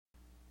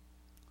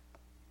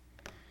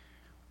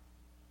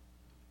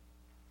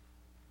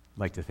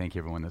like to thank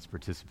everyone that's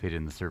participated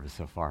in the service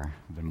so far.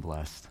 I've been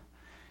blessed.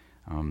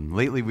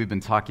 Lately, we've been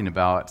talking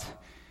about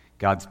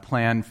God's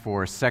plan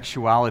for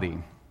sexuality.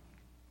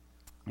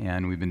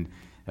 And we've been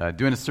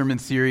doing a sermon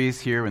series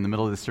here. In the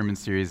middle of the sermon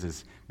series,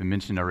 as been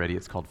mentioned already,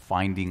 it's called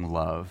Finding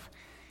Love.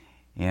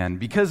 And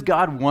because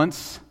God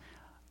wants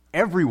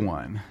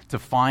everyone to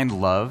find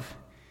love,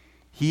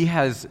 He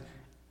has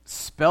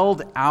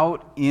spelled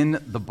out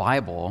in the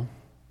Bible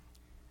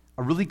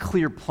a really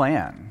clear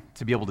plan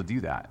to be able to do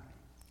that.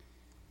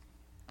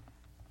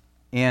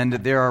 And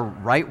there are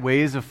right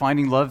ways of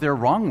finding love, there are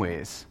wrong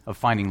ways of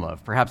finding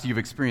love. Perhaps you've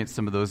experienced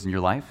some of those in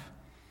your life.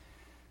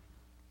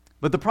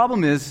 But the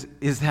problem is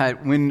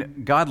that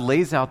when God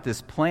lays out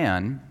this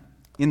plan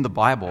in the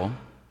Bible,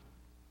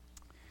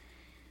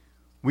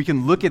 we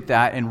can look at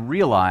that and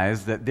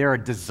realize that there are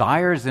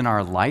desires in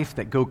our life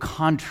that go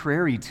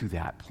contrary to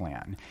that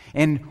plan.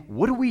 And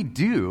what do we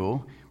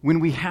do when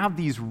we have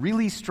these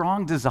really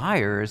strong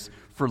desires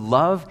for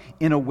love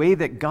in a way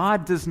that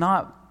God does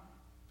not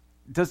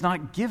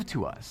give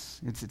to us?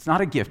 It's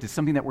not a gift. It's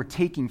something that we're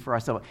taking for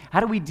ourselves.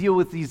 How do we deal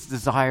with these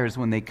desires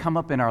when they come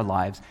up in our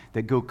lives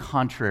that go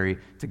contrary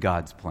to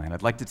God's plan?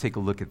 I'd like to take a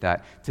look at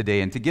that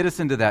today. And to get us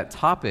into that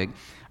topic,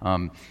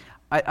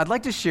 I'd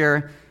like to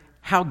share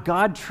how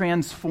God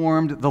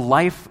transformed the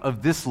life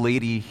of this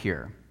lady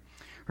here.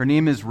 Her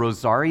name is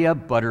Rosaria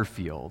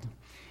Butterfield,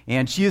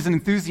 and she is an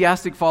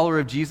enthusiastic follower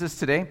of Jesus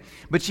today,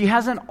 but she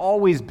hasn't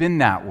always been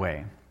that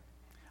way.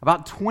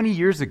 About 20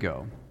 years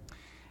ago,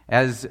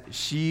 as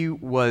she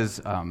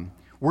was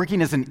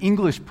working as an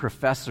English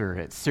professor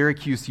at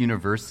Syracuse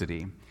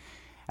University,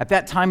 at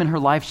that time in her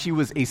life, she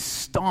was a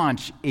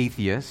staunch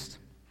atheist.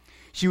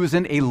 She was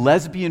in a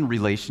lesbian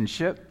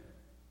relationship,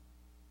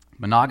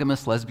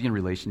 monogamous lesbian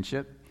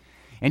relationship,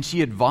 and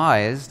she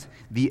advised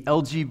the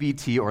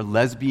LGBT or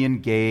lesbian,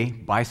 gay,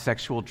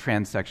 bisexual,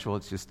 transsexual,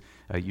 it's just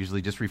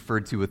usually just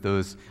referred to with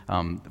those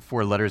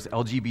four letters,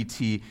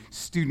 LGBT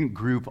student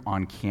group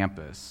on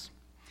campus.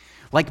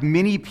 Like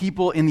many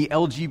people in the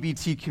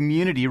LGBT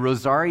community,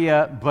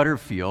 Rosaria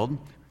Butterfield,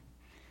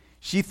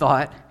 she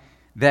thought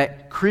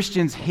that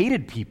Christians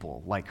hated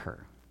people like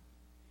her.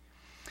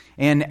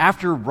 And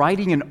after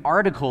writing an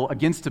article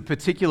against a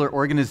particular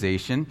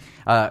organization,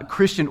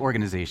 Christian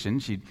organization,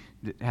 she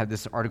had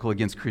this article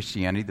against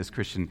Christianity, this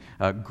Christian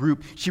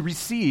group, she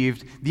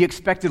received the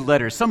expected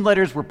letters. Some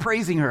letters were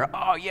praising her.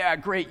 Oh, yeah,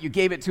 great, you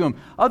gave it to him.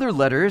 Other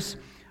letters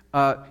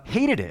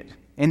hated it.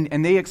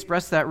 And they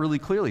expressed that really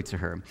clearly to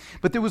her.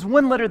 But there was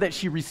one letter that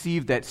she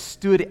received that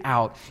stood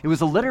out. It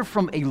was a letter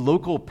from a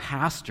local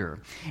pastor.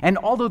 And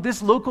although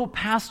this local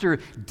pastor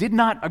did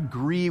not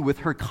agree with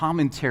her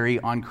commentary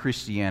on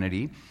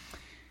Christianity,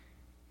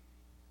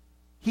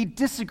 he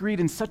disagreed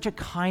in such a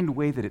kind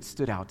way that it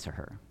stood out to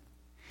her.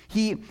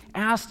 He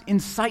asked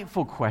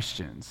insightful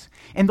questions.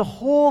 And the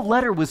whole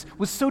letter was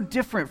so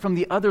different from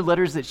the other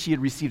letters that she had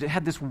received. It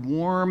had this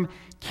warm,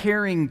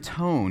 caring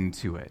tone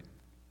to it.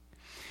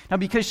 Now,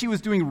 because she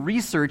was doing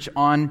research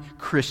on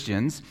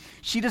Christians,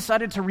 she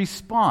decided to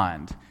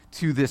respond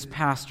to this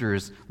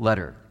pastor's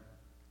letter.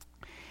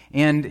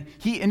 And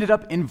he ended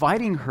up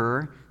inviting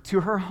her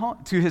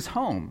to his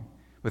home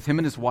with him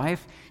and his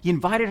wife. He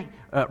invited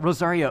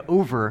Rosaria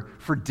over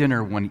for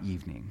dinner one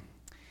evening.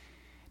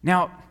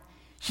 Now,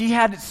 she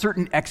had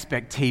certain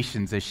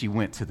expectations as she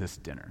went to this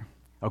dinner.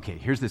 Okay,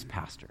 here's this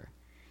pastor.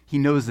 He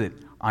knows that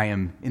I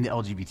am in the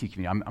LGBT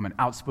community. I'm an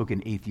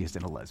outspoken atheist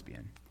and a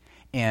lesbian.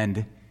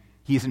 And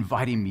he is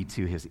inviting me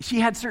to his.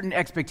 She had certain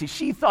expectations.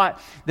 She thought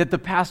that the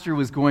pastor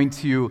was going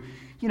to,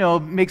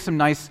 make some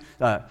nice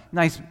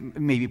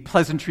maybe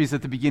pleasantries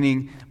at the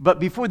beginning.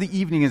 But before the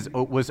evening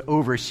was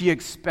over, she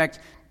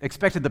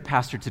expected the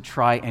pastor to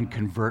try and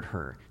convert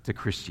her to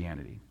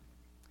Christianity.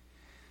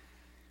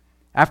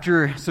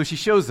 So she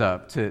shows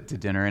up to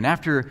dinner, and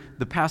after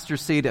the pastor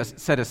said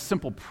a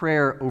simple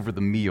prayer over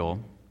the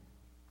meal,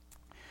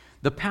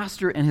 the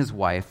pastor and his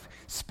wife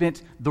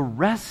spent the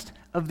rest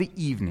of the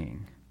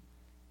evening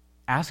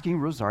asking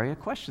Rosaria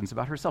questions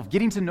about herself,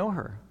 getting to know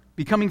her,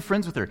 becoming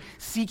friends with her,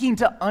 seeking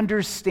to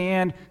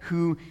understand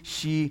who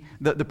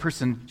the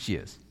person she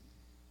is,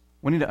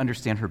 wanting to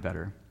understand her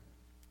better.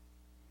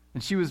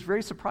 And she was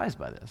very surprised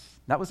by this.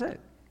 That was it.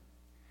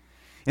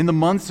 In the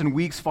months and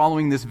weeks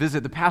following this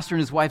visit, the pastor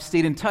and his wife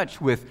stayed in touch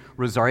with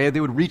Rosaria.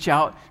 They would reach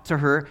out to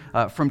her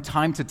from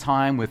time to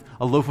time with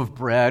a loaf of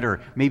bread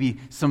or maybe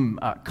some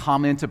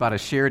comment about a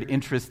shared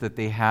interest that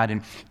they had.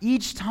 And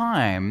each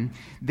time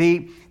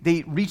they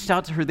reached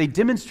out to her, they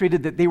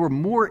demonstrated that they were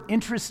more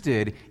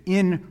interested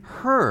in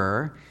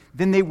her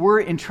than they were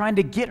in trying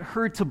to get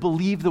her to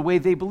believe the way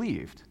they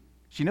believed.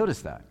 She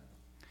noticed that.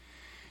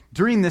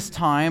 During this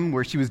time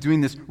where she was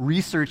doing this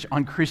research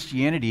on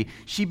Christianity,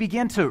 she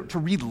began to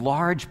read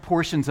large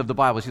portions of the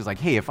Bible. She was like,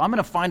 hey, if I'm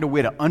going to find a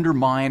way to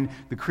undermine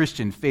the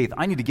Christian faith,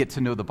 I need to get to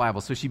know the Bible.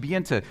 So she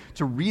began to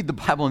read the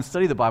Bible and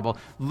study the Bible,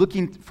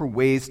 looking for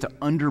ways to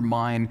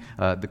undermine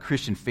the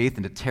Christian faith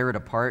and to tear it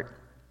apart.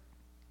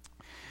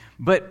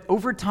 But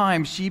over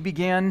time, she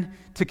began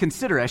to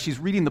consider, as she's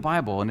reading the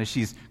Bible and as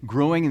she's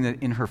growing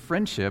in her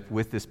friendship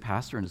with this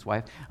pastor and his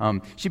wife,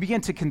 she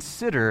began to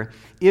consider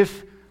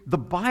if the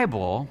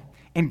Bible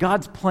and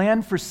God's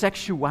plan for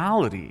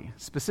sexuality,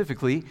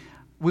 specifically,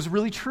 was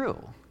really true.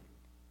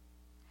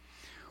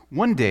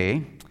 One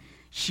day,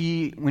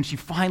 when she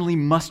finally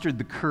mustered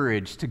the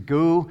courage to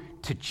go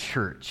to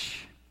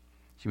church,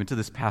 she went to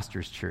this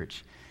pastor's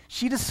church,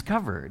 she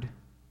discovered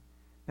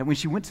that when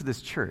she went to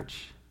this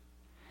church,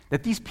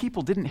 that these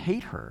people didn't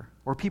hate her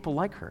or people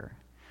like her,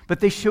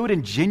 but they showed a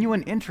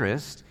genuine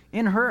interest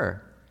in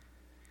her.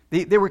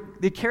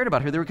 They cared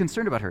about her. They were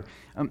concerned about her.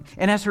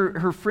 And as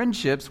her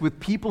friendships with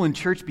people in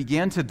church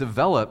began to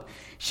develop,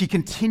 she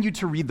continued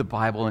to read the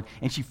Bible,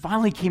 and she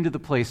finally came to the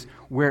place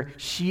where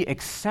she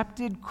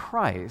accepted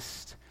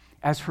Christ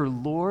as her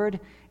Lord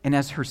and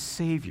as her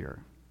Savior.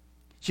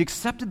 She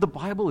accepted the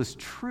Bible as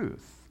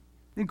truth.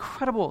 An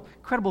incredible,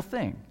 incredible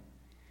thing.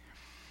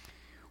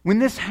 When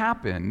this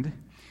happened,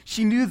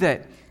 she knew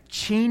that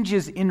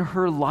changes in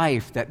her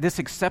life, that this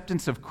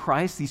acceptance of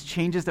Christ, these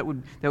changes that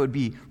would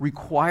be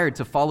required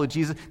to follow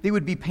Jesus, they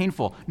would be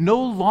painful.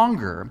 No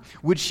longer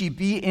would she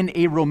be in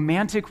a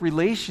romantic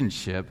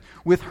relationship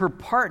with her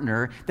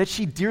partner that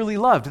she dearly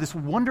loved, this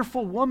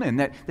wonderful woman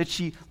that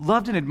she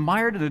loved and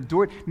admired and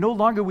adored. No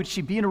longer would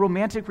she be in a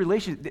romantic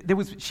relationship.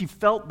 She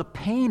felt the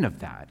pain of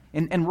that,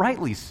 and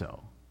rightly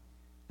so.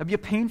 That'd be a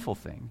painful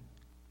thing.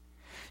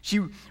 She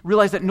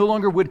realized that no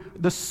longer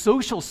would the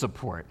social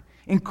support,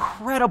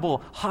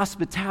 incredible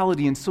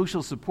hospitality and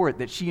social support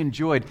that she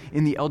enjoyed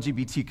in the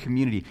LGBT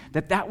community,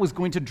 that was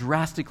going to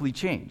drastically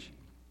change.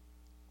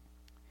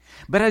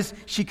 But as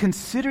she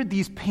considered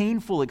these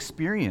painful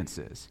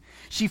experiences,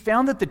 she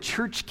found that the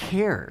church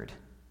cared.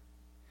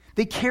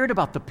 They cared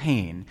about the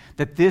pain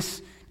that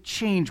this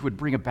change would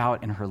bring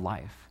about in her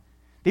life.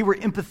 They were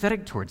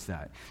empathetic towards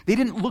that. They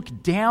didn't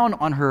look down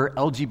on her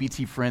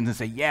LGBT friends and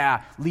say,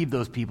 yeah, leave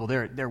those people.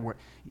 They were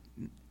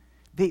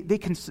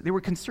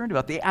concerned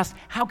about it. They asked,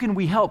 how can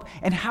we help?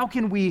 And how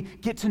can we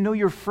get to know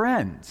your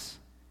friends?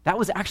 That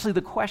was actually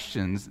the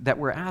questions that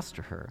were asked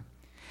to her.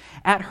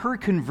 At her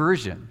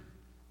conversion,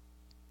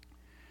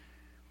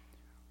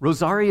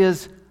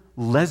 Rosaria's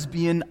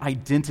lesbian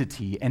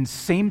identity and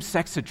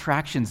same-sex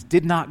attractions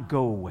did not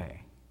go away.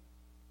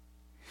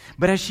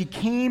 But as she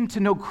came to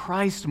know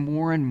Christ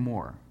more and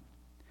more,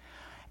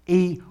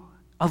 a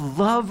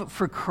love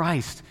for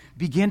Christ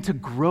began to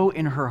grow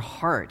in her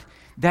heart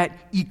that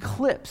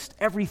eclipsed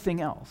everything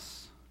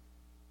else.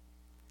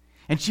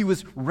 And she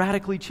was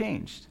radically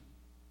changed.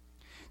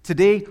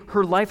 Today,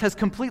 her life has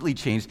completely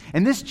changed,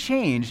 and this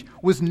change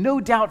was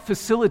no doubt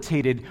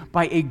facilitated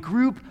by a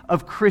group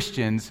of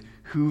Christians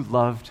who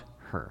loved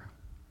her.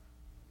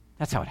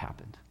 That's how it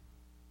happened.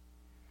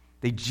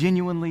 They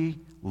genuinely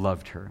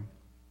loved her.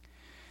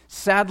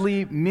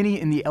 Sadly,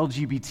 many in the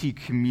LGBT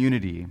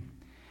community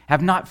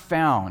have not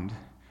found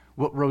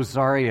what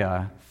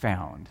Rosaria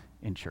found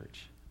in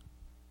church.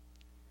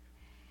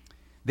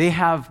 They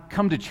have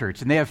come to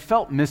church and they have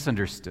felt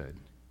misunderstood.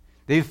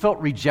 They have felt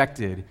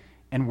rejected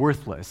and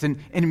worthless, and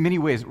in many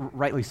ways,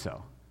 rightly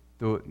so.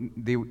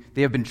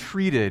 They have been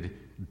treated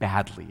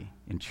badly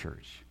in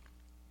church.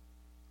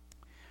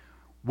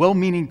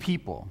 Well-meaning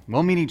people,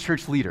 well-meaning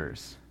church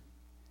leaders,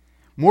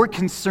 more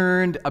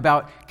concerned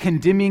about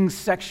condemning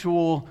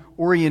sexual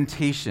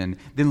orientation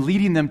than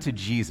leading them to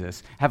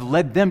Jesus, have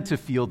led them to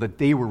feel that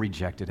they were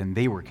rejected and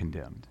they were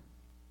condemned.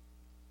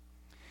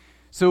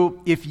 So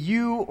if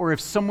you or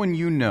if someone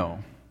you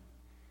know,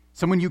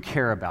 someone you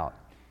care about,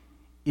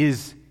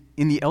 is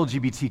in the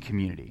LGBT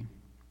community,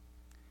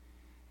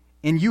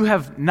 and you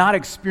have not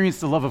experienced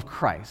the love of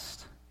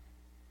Christ,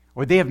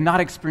 or they have not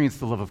experienced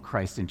the love of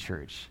Christ in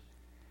church,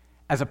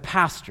 as a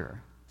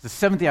pastor, as a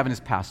Seventh-day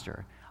Adventist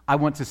pastor, I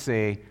want to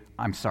say,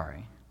 I'm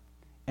sorry,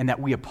 and that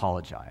we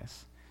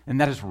apologize. And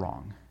that is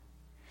wrong.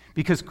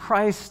 Because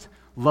Christ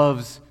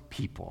loves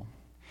people.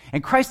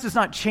 And Christ does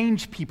not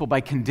change people by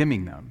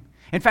condemning them.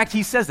 In fact,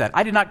 he says that.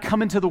 I did not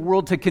come into the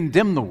world to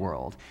condemn the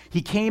world.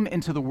 He came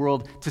into the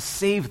world to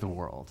save the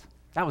world.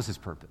 That was his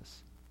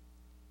purpose.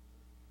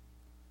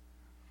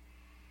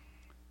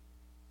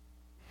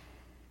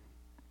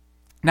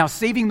 Now,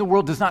 saving the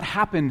world does not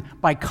happen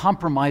by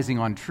compromising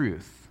on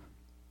truth.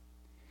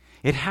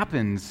 It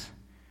happens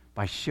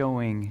by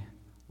showing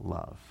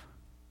love.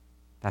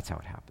 That's how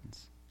it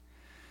happens.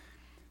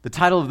 The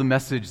title of the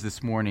message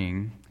this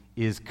morning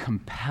is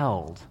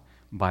Compelled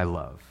by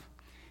Love.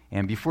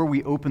 And before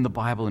we open the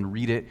Bible and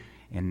read it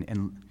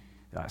and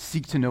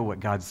seek to know what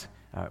God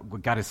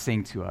is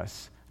saying to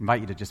us, I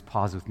invite you to just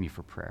pause with me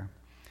for prayer.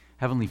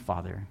 Heavenly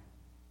Father,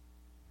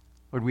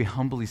 Lord, we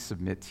humbly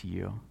submit to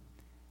you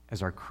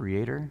as our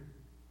Creator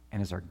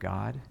and as our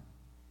God.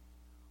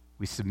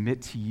 We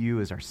submit to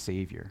you as our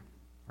Savior,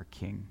 our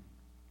King.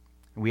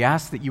 And we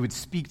ask that you would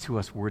speak to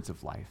us words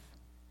of life.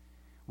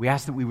 We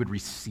ask that we would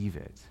receive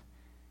it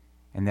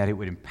and that it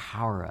would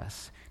empower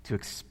us to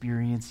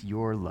experience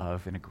your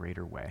love in a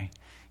greater way.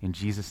 In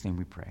Jesus' name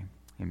we pray.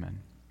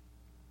 Amen.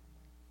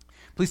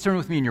 Please turn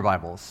with me in your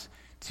Bibles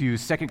to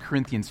 2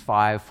 Corinthians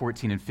 5,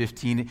 14 and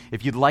 15.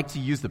 If you'd like to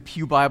use the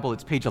Pew Bible,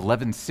 it's page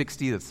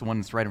 1160. That's the one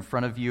that's right in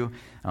front of you.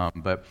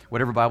 But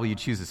whatever Bible you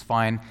choose is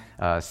fine.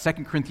 2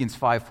 Corinthians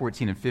 5,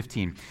 14 and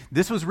 15.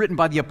 This was written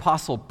by the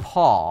Apostle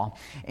Paul.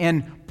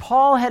 And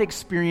Paul had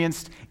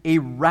experienced a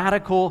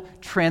radical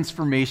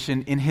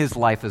transformation in his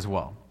life as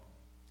well.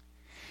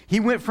 He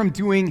went from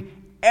doing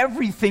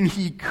everything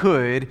he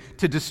could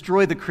to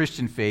destroy the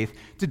Christian faith,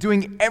 to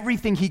doing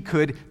everything he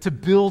could to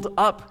build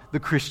up the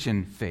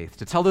Christian faith,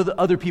 to tell the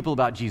other people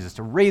about Jesus,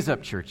 to raise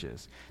up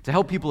churches, to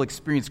help people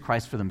experience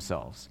Christ for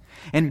themselves.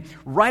 And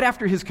right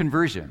after his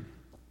conversion,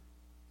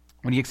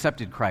 when he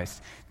accepted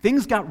Christ,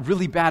 things got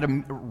really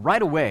bad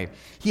right away.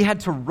 He had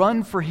to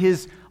run for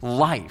his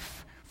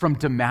life from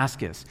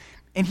Damascus,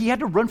 and he had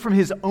to run from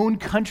his own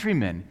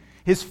countrymen,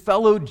 his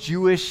fellow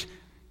Jewish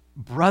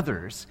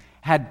brothers,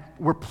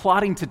 were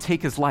plotting to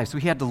take his life, so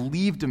he had to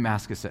leave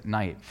Damascus at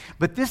night.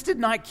 But this did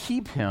not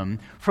keep him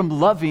from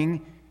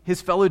loving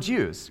his fellow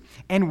Jews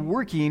and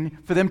working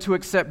for them to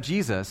accept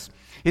Jesus.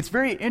 It's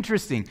very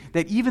interesting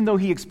that even though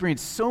he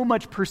experienced so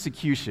much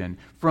persecution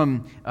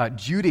from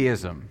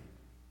Judaism,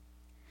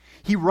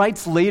 he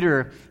writes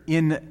later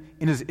in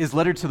his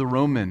letter to the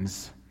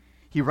Romans,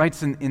 he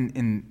writes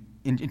in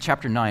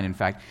chapter 9, in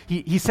fact,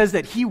 he says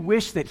that he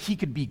wished that he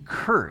could be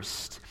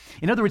cursed.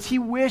 In other words, he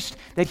wished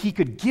that he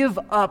could give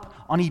up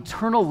on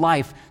eternal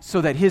life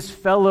so that his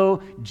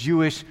fellow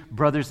Jewish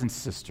brothers and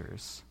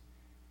sisters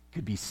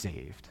could be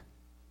saved.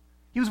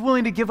 He was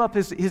willing to give up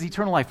his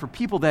eternal life for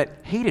people that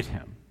hated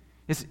him.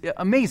 It's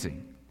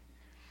amazing.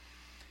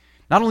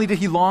 Not only did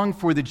he long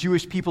for the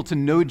Jewish people to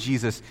know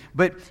Jesus,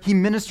 but he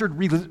ministered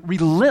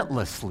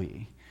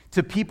relentlessly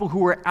to people who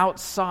were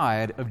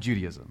outside of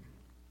Judaism.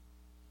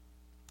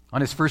 On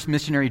his first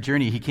missionary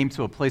journey, he came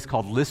to a place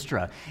called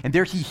Lystra, and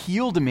there he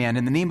healed a man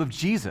in the name of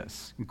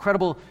Jesus.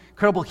 Incredible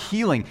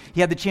healing.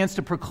 He had the chance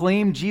to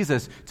proclaim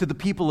Jesus to the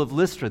people of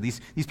Lystra, these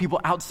people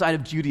outside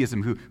of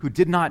Judaism who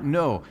did not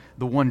know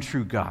the one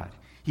true God.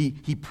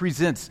 He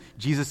presents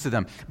Jesus to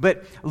them.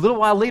 But a little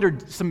while later,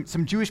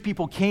 some Jewish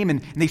people came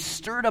and they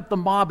stirred up the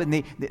mob, and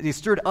they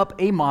stirred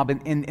up a mob,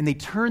 and they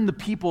turned the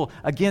people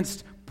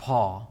against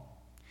Paul.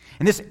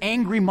 And this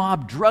angry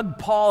mob dragged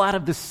Paul out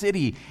of the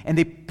city, and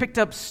they picked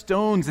up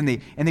stones, and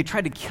they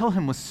tried to kill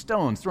him with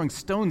stones, throwing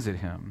stones at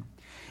him.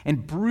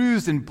 And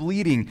bruised and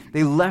bleeding,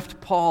 they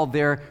left Paul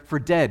there for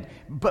dead.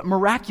 But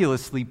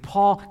miraculously,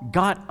 Paul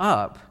got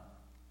up,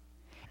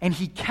 and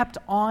he kept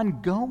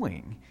on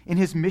going in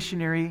his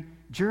missionary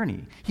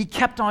journey. He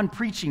kept on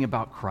preaching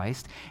about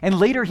Christ, and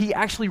later he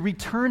actually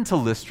returned to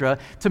Lystra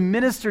to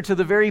minister to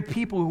the very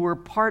people who were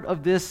part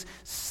of this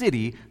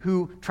city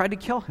who tried to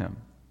kill him.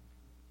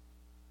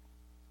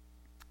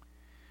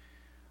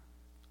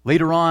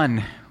 Later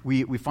on,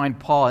 we find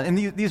Paul, and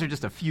these are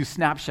just a few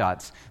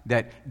snapshots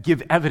that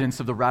give evidence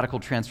of the radical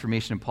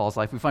transformation in Paul's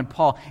life. We find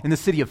Paul in the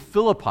city of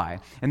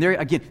Philippi, and there,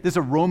 again, there's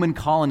a Roman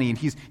colony, and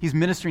he's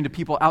ministering to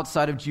people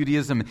outside of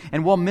Judaism,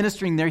 and while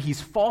ministering there,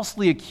 he's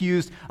falsely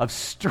accused of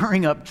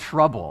stirring up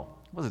trouble.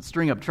 He wasn't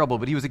stirring up trouble,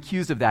 but he was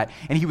accused of that,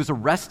 and he was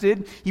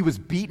arrested, he was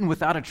beaten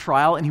without a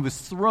trial, and he was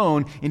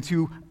thrown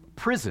into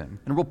prison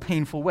in a real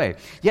painful way.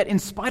 Yet in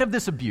spite of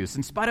this abuse,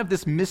 in spite of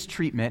this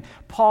mistreatment,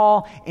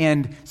 Paul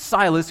and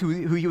Silas, who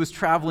he was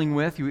traveling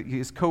with,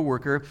 his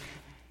co-worker,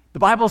 the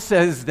Bible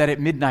says that at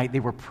midnight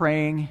they were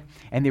praying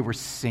and they were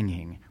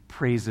singing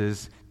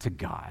praises to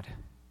God.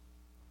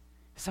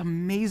 This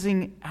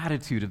amazing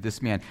attitude of this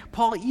man.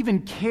 Paul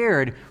even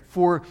cared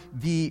for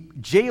the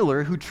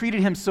jailer who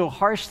treated him so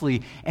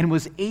harshly and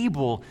was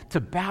able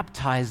to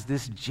baptize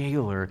this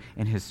jailer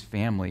and his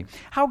family.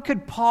 How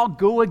could Paul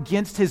go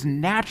against his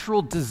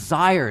natural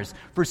desires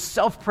for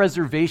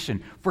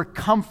self-preservation, for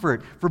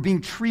comfort, for being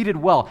treated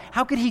well?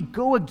 How could he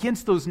go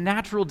against those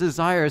natural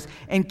desires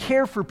and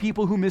care for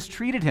people who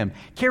mistreated him,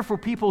 care for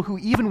people who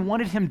even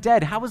wanted him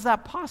dead? How is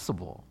that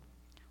possible?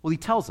 Well, he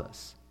tells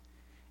us.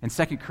 In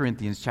 2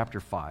 Corinthians chapter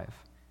 5,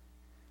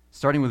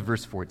 starting with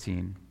verse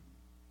 14,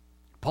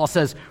 Paul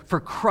says, "For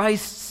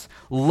Christ's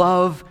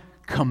love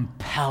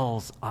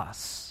compels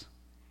us,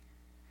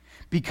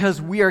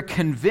 because we are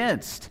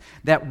convinced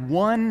that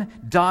one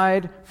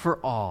died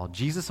for all."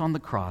 Jesus on the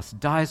cross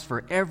dies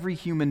for every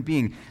human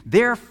being.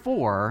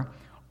 "Therefore,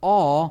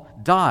 all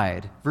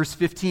died." Verse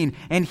 15,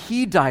 "And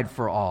he died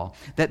for all,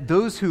 that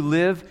those who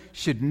live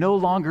should no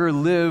longer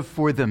live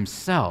for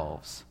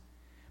themselves,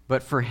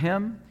 but for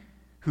him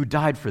who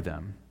died for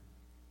them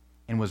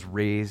and was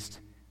raised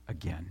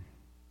again."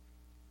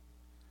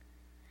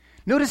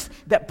 Notice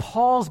that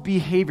Paul's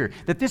behavior,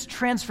 that this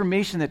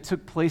transformation that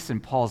took place in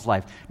Paul's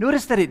life,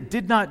 notice that it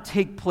did not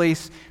take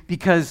place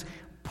because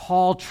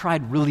Paul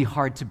tried really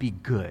hard to be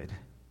good.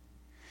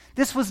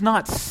 This was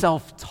not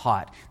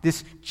self-taught,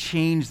 this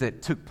change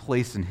that took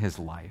place in his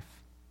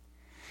life.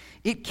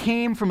 It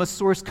came from a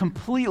source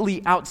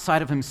completely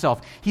outside of himself.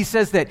 He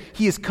says that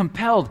he is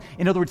compelled.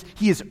 In other words,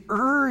 he is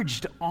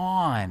urged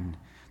on.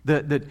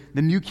 The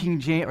New King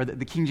James, or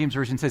the King James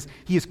Version says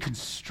he is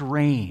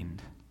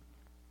constrained.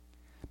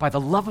 by the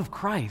love of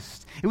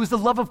Christ. It was the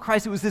love of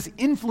Christ. It was this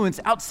influence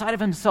outside of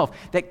himself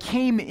that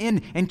came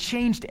in and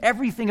changed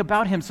everything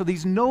about him so that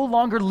he's no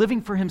longer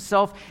living for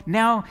himself.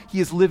 Now he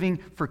is living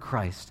for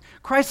Christ.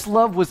 Christ's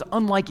love was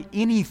unlike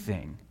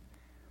anything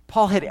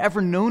Paul had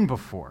ever known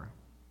before.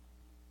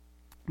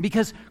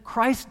 Because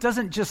Christ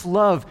doesn't just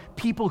love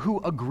people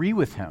who agree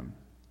with him.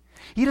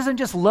 He doesn't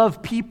just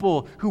love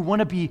people who want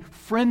to be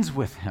friends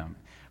with him,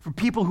 for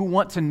people who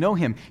want to know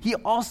him. He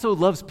also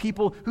loves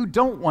people who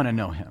don't want to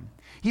know him.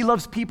 He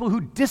loves people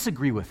who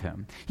disagree with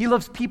him. He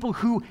loves people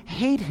who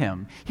hate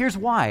him. Here's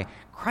why.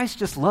 Christ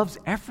just loves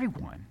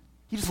everyone.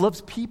 He just loves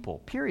people,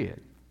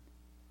 period.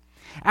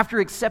 After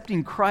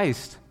accepting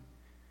Christ,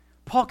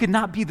 Paul could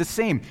not be the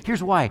same.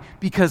 Here's why.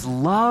 Because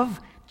love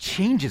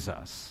changes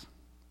us.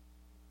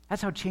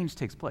 That's how change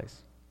takes place.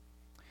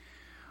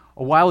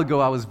 A while ago,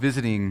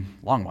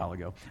 long while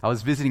ago, I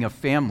was visiting a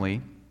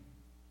family,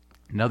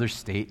 another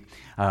state,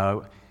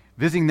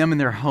 visiting them in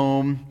their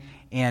home,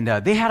 and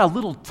they had a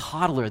little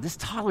toddler. This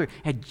toddler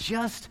had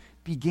just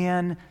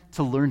began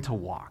to learn to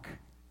walk.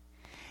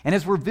 And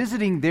as we're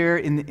visiting there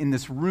in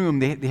this room,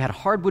 they had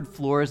hardwood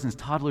floors, and this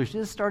toddler's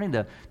just starting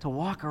to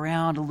walk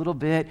around a little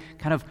bit,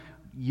 kind of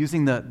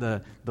using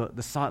the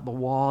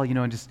wall,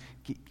 and just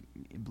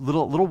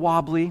little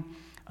wobbly,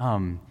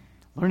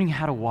 learning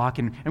how to walk.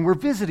 And we're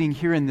visiting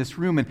here in this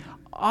room, and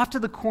off to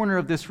the corner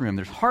of this room,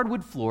 there's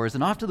hardwood floors,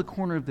 and off to the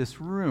corner of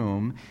this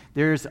room,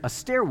 there's a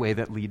stairway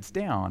that leads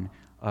down,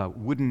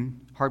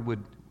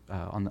 hardwood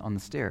on the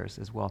stairs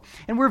as well.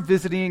 And we're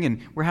visiting,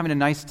 and we're having a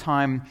nice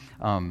time,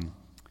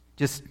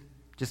 just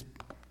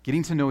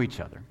getting to know each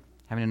other,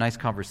 having a nice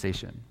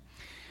conversation.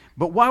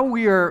 But while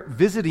we are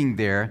visiting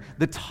there,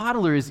 the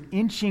toddler is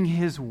inching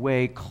his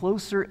way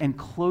closer and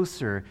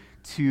closer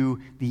to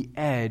the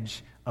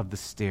edge of the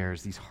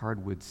stairs, these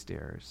hardwood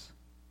stairs,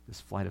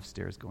 this flight of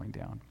stairs going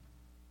down.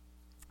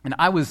 And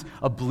I was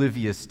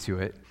oblivious to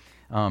it,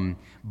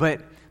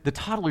 but the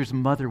toddler's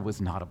mother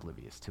was not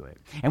oblivious to it.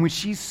 And when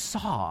she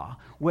saw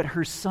where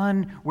her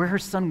son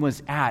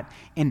was at,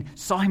 and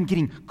saw him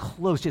getting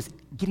close, just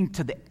getting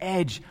to the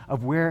edge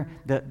of where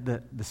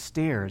the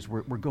stairs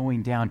were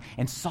going down,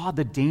 and saw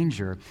the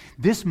danger,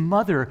 this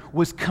mother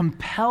was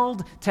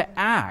compelled to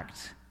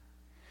act.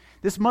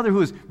 This mother, who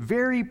was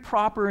very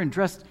proper and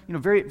dressed,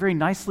 very, very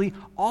nicely,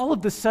 all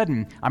of a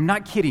sudden, I'm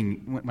not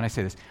kidding when I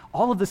say this,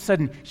 all of a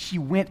sudden, she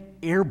went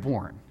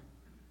airborne.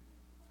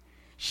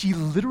 She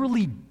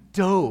literally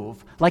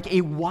dove like a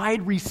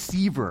wide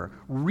receiver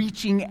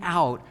reaching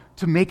out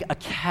to make a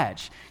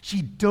catch.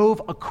 She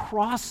dove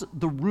across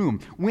the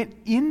room, went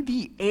in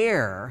the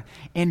air,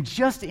 and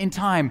just in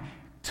time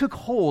took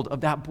hold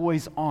of that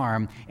boy's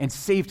arm and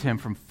saved him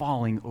from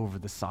falling over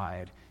the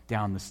side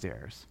down the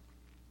stairs.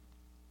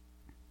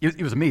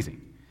 It was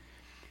amazing.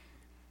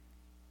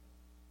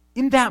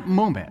 In that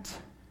moment,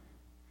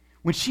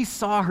 when she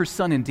saw her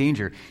son in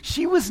danger,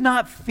 she was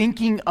not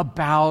thinking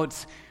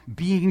about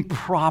being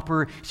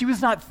proper. She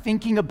was not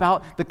thinking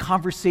about the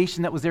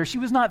conversation that was there. She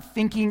was not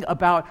thinking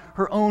about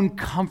her own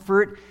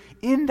comfort.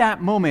 In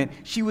that moment,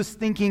 she was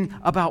thinking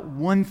about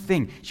one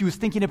thing. She was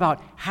thinking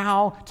about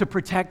how to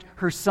protect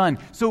her son.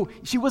 So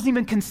she wasn't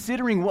even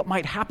considering what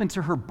might happen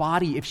to her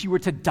body if she were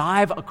to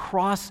dive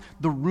across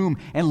the room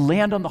and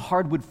land on the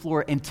hardwood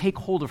floor and take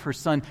hold of her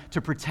son to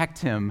protect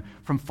him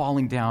from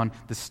falling down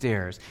the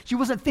stairs. She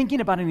wasn't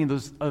thinking about any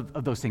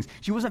of those things.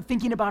 She wasn't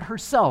thinking about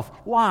herself.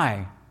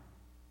 Why?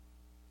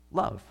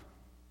 Love.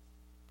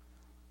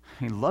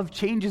 Love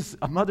changes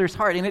a mother's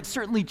heart, and it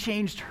certainly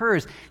changed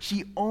hers.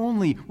 She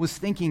only was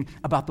thinking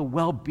about the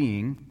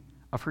well-being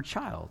of her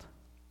child.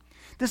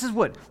 This is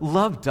what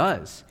love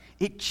does.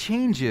 It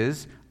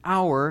changes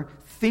our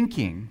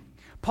thinking.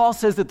 Paul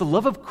says that the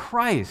love of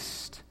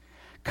Christ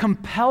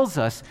compels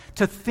us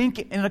to think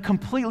in a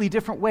completely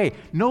different way,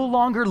 no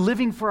longer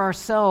living for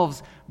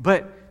ourselves,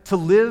 but to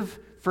live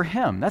for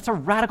Him. That's a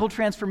radical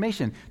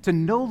transformation, to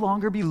no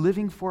longer be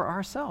living for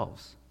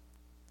ourselves.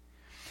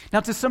 Now,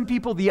 to some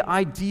people, the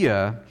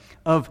idea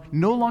of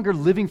no longer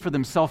living for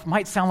themselves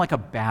might sound like a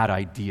bad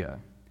idea.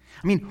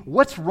 I mean,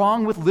 what's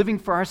wrong with living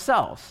for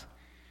ourselves?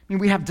 I mean,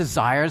 we have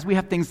desires, we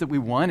have things that we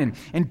want,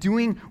 and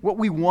doing what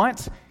we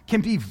want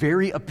can be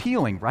very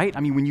appealing, right? I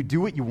mean, when you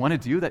do what you want to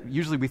do, that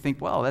usually we think,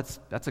 well,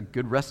 that's a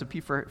good recipe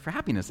for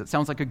happiness. That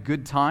sounds like a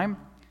good time.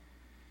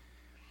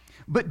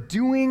 But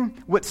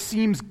doing what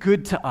seems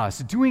good to us,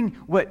 doing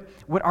what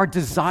our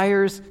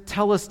desires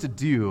tell us to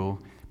do,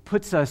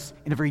 puts us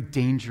in a very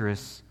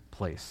dangerous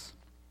place.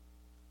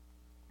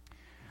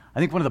 I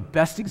think one of the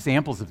best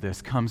examples of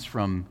this comes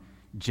from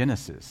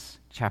Genesis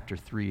chapter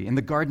 3, in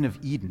the Garden of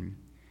Eden.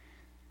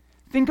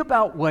 Think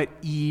about what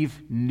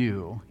Eve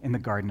knew in the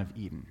Garden of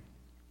Eden.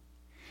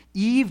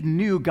 Eve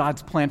knew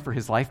God's plan for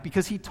his life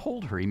because he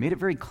told her. He made it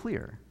very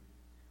clear.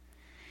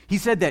 He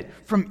said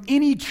that from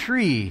any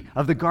tree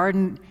of the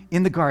garden,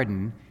 in the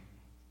garden,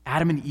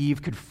 Adam and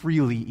Eve could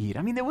freely eat.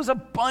 I mean, there was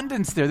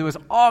abundance there. There was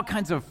all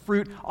kinds of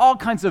fruit, all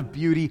kinds of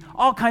beauty,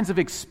 all kinds of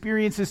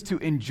experiences to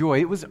enjoy.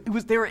 It was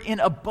there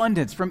in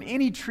abundance. From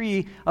any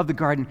tree of the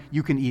garden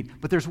you can eat.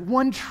 But there's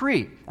one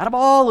tree, out of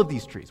all of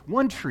these trees,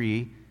 one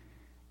tree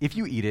If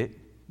you eat it,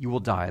 you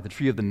will die, the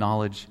tree of the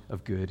knowledge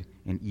of good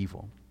and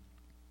evil.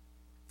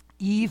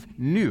 Eve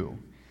knew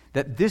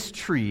that this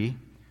tree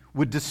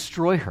would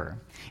destroy her.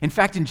 In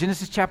fact, in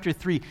Genesis chapter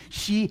 3,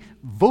 she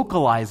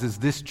vocalizes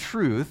this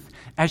truth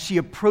as she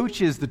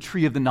approaches the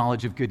tree of the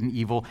knowledge of good and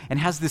evil and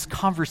has this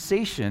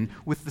conversation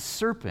with the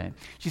serpent.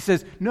 She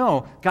says,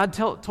 no, God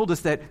told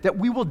us that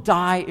we will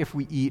die if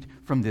we eat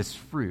from this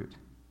fruit.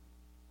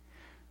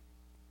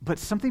 But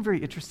something very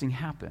interesting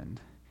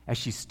happened as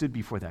she stood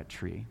before that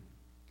tree.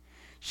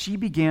 She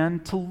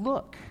began to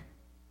look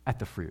at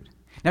the fruit.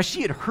 Now,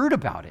 she had heard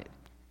about it.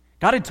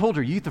 God had told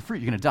her, you eat the fruit,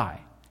 you're going to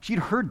die. She'd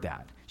heard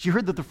that. She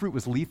heard that the fruit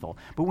was lethal.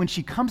 But when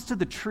she comes to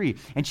the tree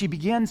and she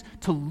begins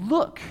to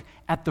look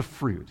at the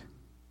fruit,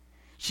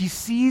 she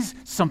sees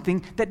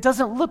something that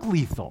doesn't look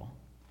lethal.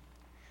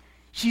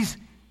 She's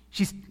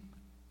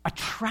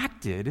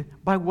attracted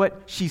by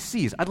what she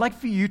sees. I'd like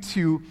for you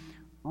to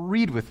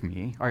read with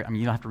me. You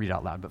don't have to read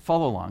out loud, but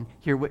follow along.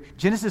 Here, what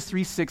Genesis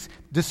 3:6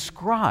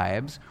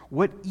 describes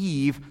what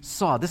Eve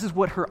saw. This is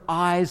what her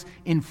eyes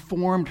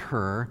informed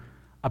her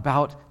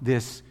about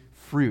this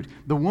fruit.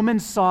 The woman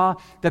saw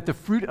that the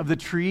fruit of the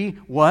tree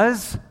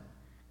was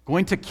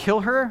going to kill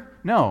her?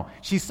 No.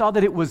 She saw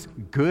that it was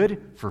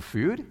good for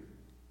food,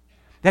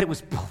 that it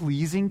was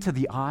pleasing to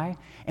the eye,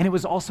 and it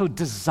was also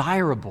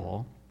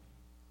desirable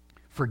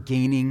for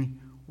gaining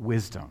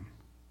wisdom.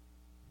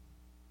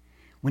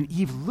 When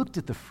Eve looked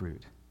at the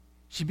fruit,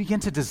 she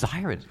began to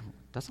desire it.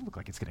 It doesn't look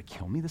like it's going to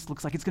kill me. This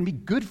looks like it's going to be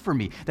good for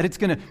me. That it's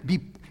going to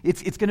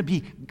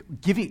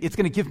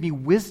give me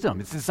wisdom.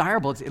 It's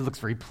desirable. It looks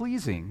very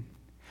pleasing.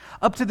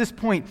 Up to this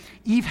point,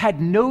 Eve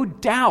had no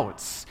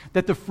doubts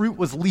that the fruit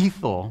was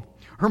lethal.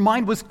 Her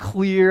mind was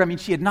clear.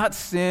 She had not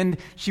sinned.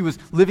 She was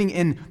living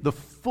in the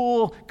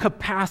full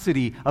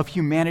capacity of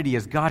humanity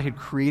as God had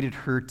created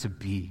her to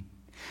be.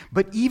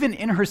 But even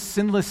in her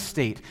sinless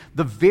state,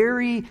 the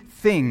very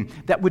thing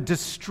that would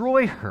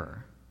destroy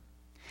her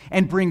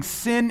and bring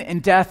sin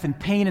and death and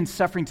pain and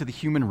suffering to the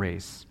human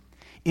race,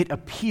 it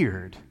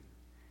appeared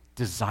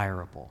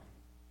desirable.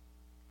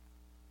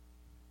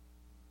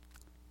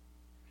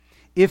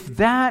 If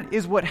that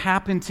is what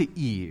happened to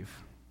Eve,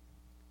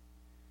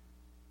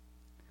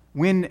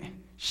 when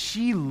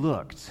she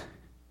looked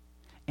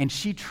and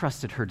she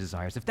trusted her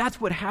desires, if that's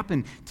what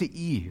happened to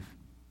Eve,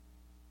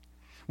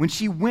 when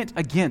she went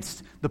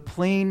against the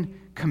plain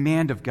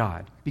command of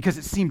God because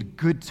it seemed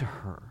good to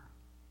her,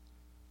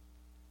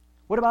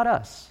 what about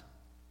us?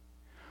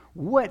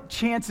 What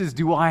chances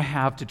do I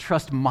have to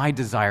trust my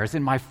desires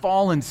in my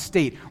fallen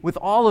state with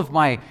all of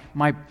my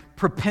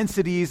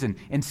propensities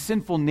and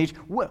sinful nature?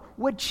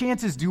 What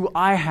chances do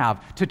I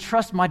have to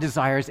trust my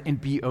desires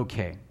and be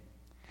okay?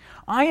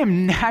 I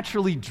am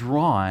naturally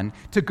drawn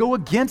to go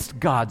against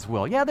God's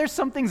will. Yeah, there's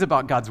some things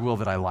about God's will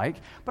that I like,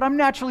 but I'm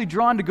naturally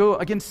drawn to go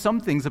against some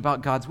things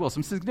about God's will,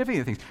 some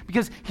significant things,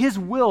 because His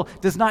will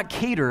does not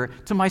cater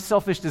to my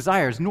selfish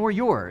desires, nor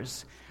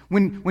yours.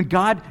 When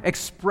God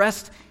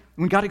expresses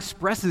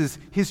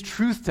His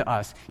truth to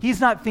us, He's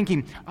not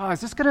thinking,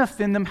 is this going to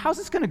offend them? How's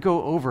this going to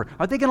go over?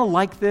 Are they going to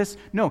like this?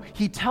 No,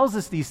 He tells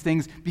us these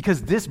things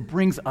because this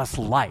brings us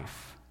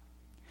life.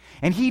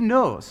 And He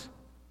knows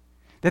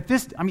that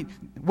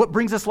what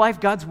brings us life,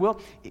 God's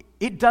will,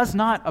 it does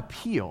not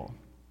appeal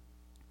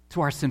to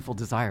our sinful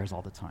desires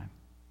all the time.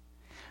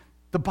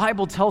 The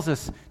Bible tells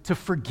us to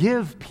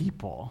forgive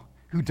people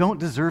who don't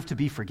deserve to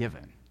be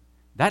forgiven.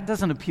 That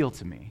doesn't appeal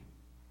to me.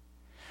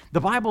 The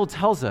Bible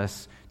tells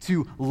us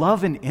to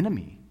love an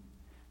enemy.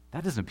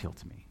 That doesn't appeal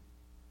to me.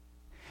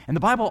 And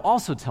the Bible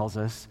also tells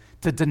us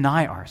to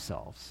deny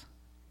ourselves.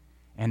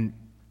 And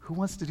who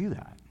wants to do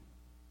that?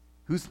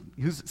 Who's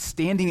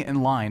standing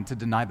in line to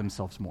deny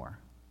themselves more?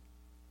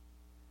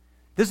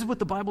 This is what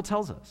the Bible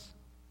tells us.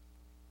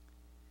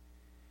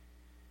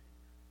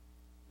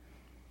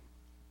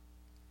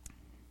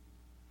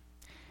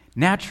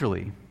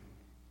 Naturally,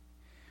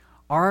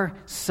 our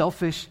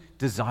selfish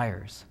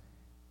desires,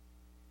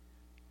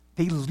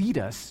 they lead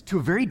us to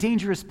a very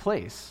dangerous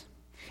place.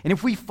 And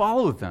if we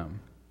follow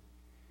them,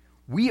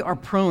 we are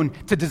prone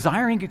to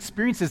desiring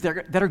experiences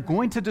that are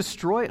going to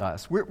destroy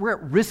us. We're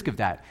at risk of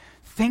that.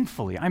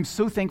 Thankfully, I'm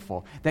so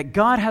thankful that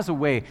God has a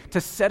way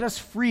to set us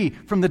free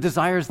from the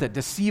desires that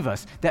deceive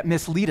us, that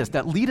mislead us,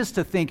 that lead us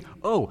to think,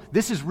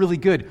 this is really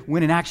good,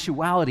 when in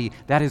actuality,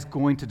 that is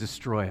going to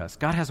destroy us.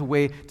 God has a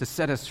way to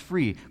set us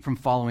free from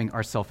following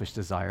our selfish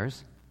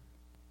desires.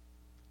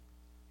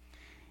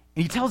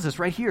 And He tells us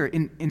right here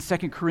in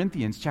 2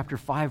 Corinthians chapter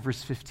 5,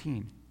 verse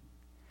 15.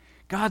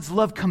 God's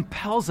love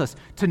compels us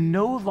to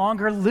no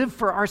longer live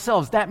for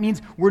ourselves. That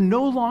means we're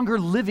no longer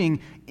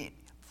living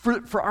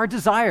for our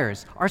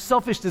desires, our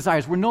selfish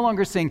desires. We're no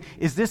longer saying,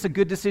 is this a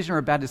good decision or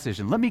a bad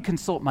decision? Let me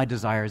consult my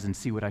desires and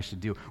see what I should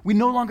do. We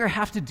no longer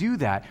have to do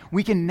that.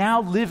 We can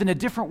now live in a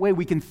different way.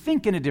 We can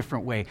think in a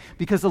different way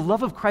because the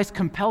love of Christ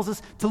compels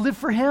us to live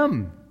for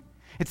Him.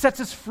 It sets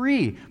us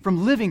free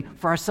from living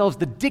for ourselves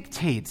the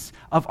dictates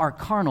of our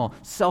carnal,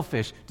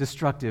 selfish,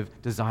 destructive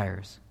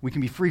desires. We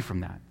can be free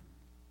from that.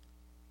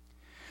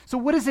 So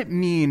what does it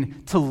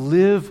mean to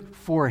live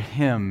for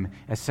him,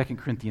 as 2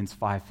 Corinthians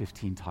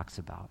 5:15 talks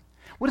about?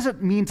 What does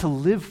it mean to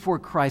live for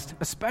Christ,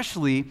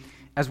 especially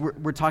as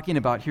we're talking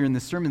about here in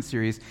this sermon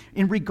series,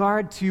 in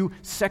regard to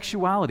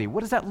sexuality?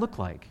 What does that look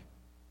like?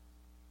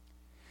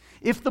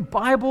 If the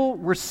Bible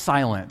were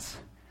silent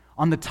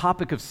on the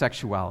topic of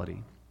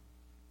sexuality,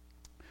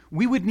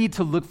 we would need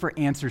to look for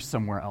answers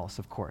somewhere else,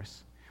 of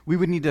course. We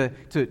would need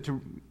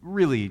to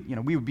really,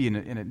 we would be in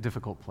a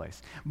difficult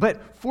place.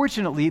 But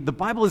fortunately, the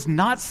Bible is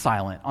not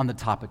silent on the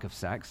topic of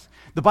sex.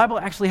 The Bible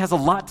actually has a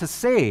lot to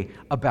say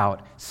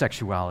about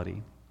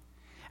sexuality.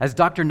 As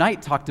Dr.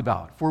 Knight talked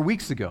about 4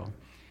 weeks ago,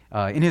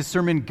 in his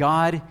sermon,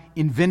 God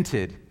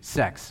Invented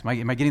Sex.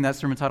 Am I getting that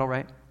sermon title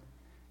right?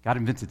 God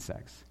Invented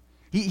Sex.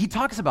 He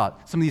talks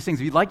about some of these things.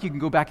 If you'd like, you can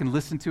go back and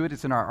listen to it.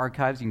 It's in our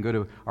archives. You can go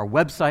to our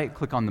website,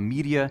 click on the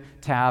media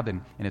tab,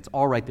 and it's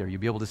all right there. You'll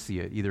be able to see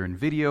it either in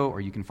video or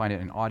you can find it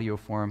in audio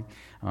form.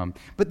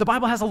 But the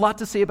Bible has a lot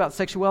to say about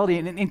sexuality,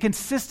 and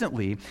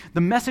consistently,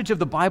 the message of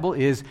the Bible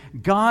is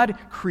God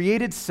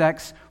created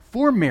sex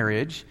for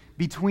marriage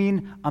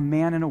between a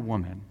man and a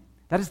woman.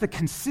 That is the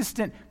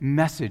consistent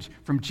message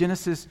from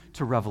Genesis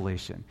to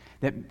Revelation,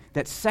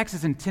 that sex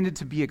is intended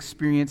to be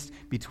experienced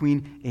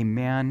between a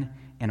man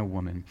and a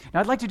woman. Now,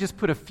 I'd like to just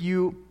put a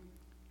few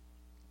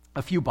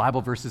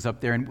Bible verses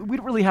up there, and we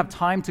don't really have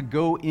time to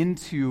go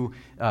into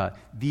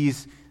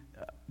these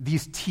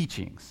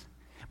teachings,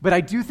 but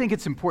I do think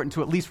it's important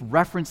to at least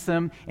reference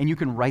them, and you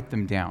can write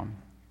them down.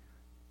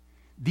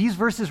 These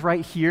verses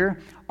right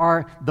here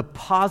are the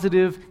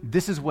positive,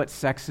 this is what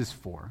sex is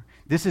for.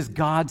 This is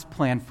God's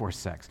plan for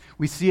sex.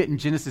 We see it in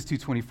Genesis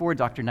 2:24.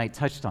 Dr. Knight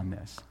touched on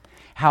this,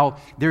 how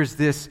there's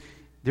this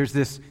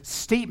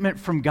statement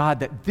from God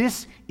that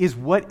this is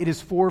what it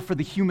is for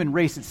the human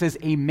race. It says,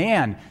 a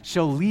man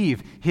shall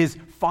leave his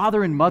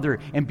father and mother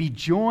and be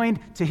joined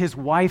to his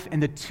wife,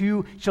 and the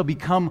two shall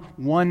become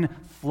one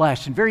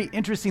flesh. And very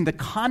interesting, the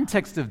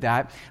context of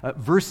that,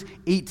 verse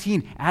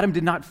 18, Adam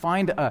did not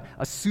find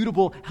a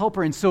suitable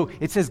helper, and so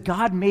it says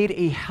God made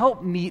a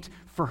helpmeet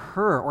for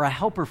her, or a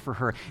helper for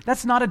her.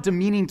 That's not a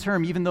demeaning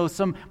term, even though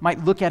some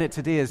might look at it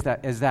today as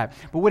that.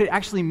 But what it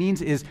actually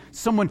means is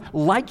someone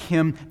like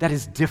him that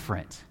is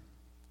different.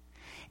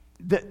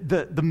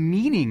 The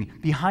meaning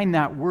behind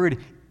that word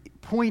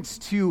points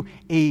to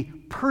a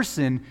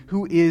person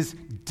who is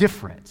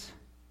different,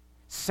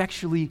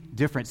 sexually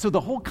different. So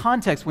the whole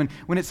context, when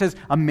it says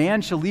a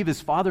man shall leave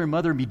his father and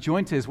mother and be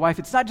joined to his wife,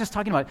 it's not just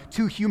talking about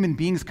two human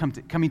beings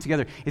coming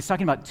together. It's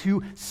talking about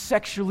two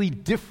sexually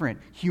different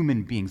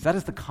human beings. That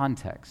is the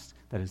context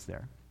that is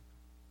there.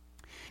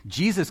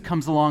 Jesus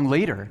comes along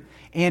later,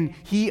 and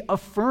he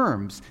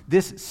affirms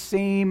this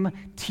same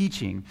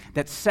teaching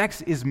that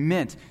sex is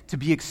meant to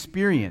be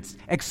experienced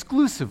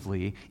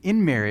exclusively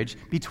in marriage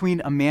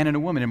between a man and a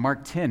woman in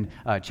Mark 10,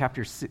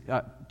 chapter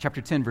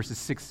 10, verses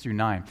 6 through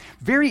 9.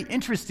 Very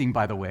interesting,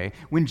 by the way,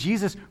 when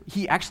Jesus,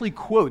 he actually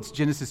quotes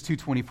Genesis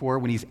 2:24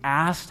 when he's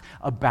asked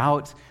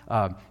about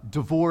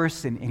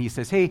divorce, and he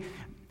says, hey,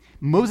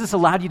 Moses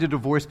allowed you to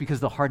divorce because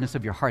of the hardness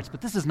of your hearts,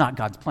 but this is not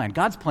God's plan.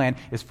 God's plan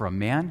is for a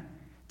man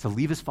to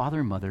leave his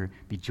father and mother,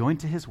 be joined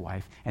to his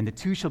wife, and the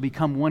two shall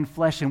become one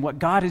flesh, and what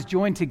God has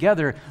joined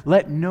together,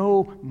 let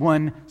no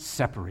one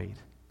separate.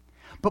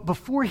 But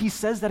before he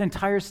says that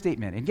entire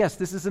statement, and yes,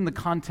 this is in the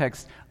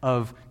context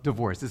of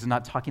divorce. This is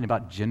not talking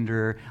about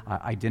gender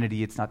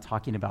identity. It's not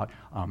talking about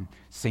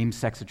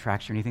same-sex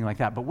attraction or anything like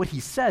that. But what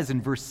he says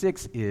in verse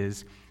 6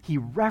 is he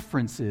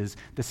references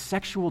the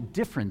sexual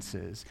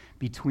differences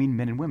between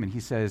men and women.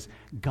 He says,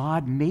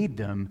 God made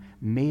them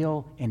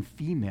male and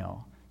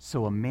female.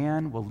 So a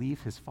man will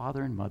leave his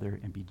father and mother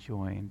and be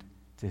joined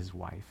to his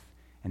wife,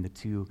 and the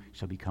two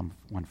shall become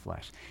one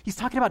flesh. He's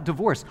talking about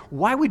divorce.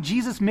 Why would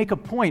Jesus make a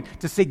point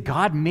to say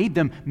God made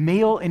them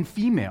male and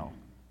female?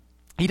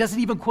 He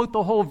doesn't even quote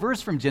the whole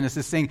verse from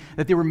Genesis saying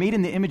that they were made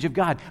in the image of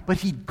God, but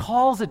he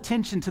calls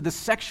attention to the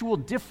sexual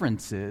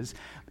differences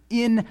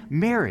in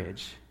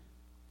marriage.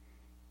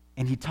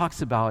 And he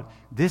talks about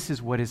this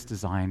is what it's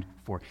designed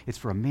for. It's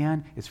for a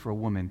man, it's for a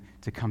woman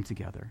to come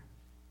together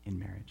in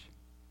marriage.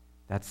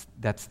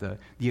 That's the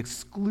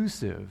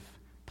exclusive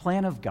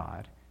plan of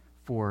God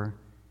for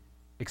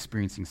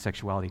experiencing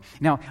sexuality.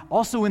 Now,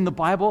 also in the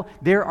Bible,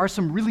 there are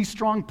some really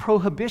strong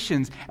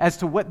prohibitions as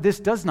to what this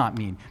does not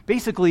mean.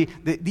 Basically,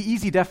 the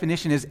easy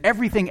definition is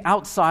everything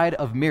outside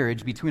of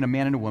marriage between a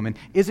man and a woman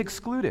is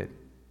excluded.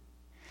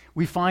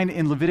 We find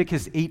in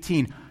Leviticus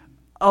 18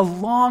 a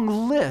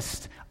long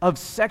list of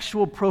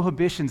sexual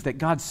prohibitions that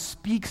God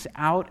speaks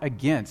out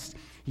against.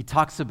 He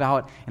talks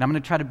about, and I'm going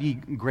to try to be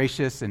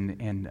gracious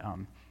and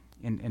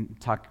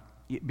talk,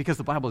 because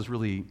the Bible is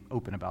really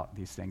open about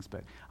these things,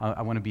 but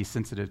I want to be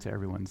sensitive to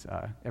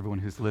everyone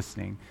who's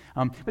listening.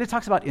 But it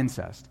talks about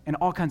incest and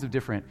all kinds of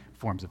different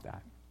forms of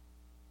that.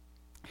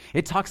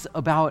 It talks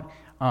about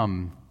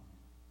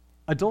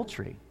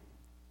adultery.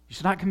 You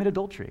should not commit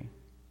adultery.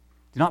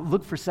 Do not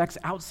look for sex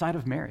outside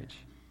of marriage.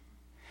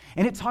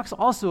 And it talks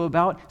also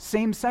about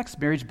same-sex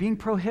marriage being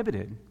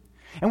prohibited.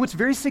 And what's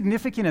very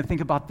significant, I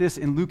think, about this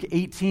in Luke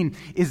 18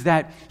 is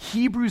that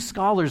Hebrew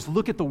scholars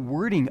look at the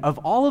wording of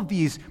all of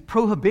these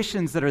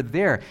prohibitions that are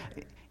there,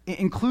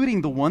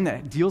 including the one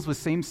that deals with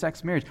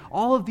same-sex marriage.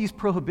 All of these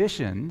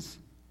prohibitions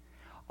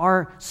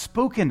are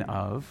spoken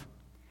of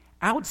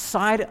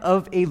outside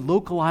of a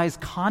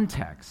localized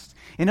context.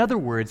 In other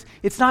words,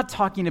 it's not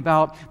talking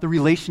about the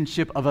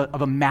relationship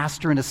of a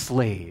master and a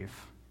slave,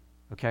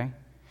 okay?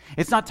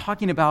 It's not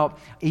talking about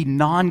a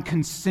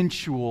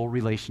non-consensual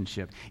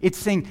relationship. It's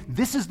saying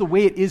this is the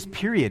way it is,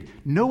 period.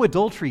 No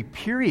adultery,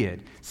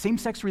 period.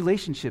 Same-sex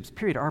relationships,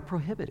 period, are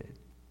prohibited.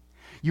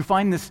 You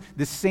find this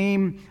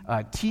same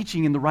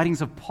teaching in the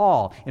writings of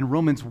Paul in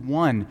Romans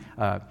 1,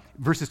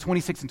 verses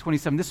 26 and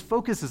 27. This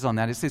focuses on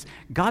that. It says,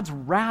 God's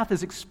wrath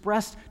is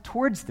expressed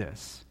towards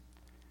this.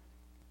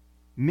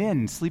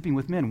 Men sleeping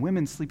with men,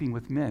 women sleeping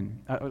with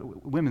men,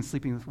 women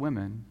sleeping with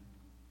women.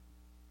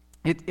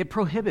 It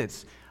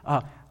prohibits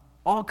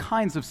all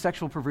kinds of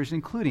sexual perversion,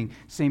 including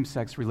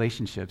same-sex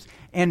relationships.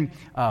 And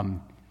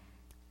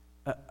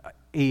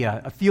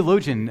a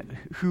theologian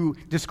who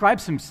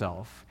describes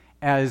himself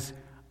as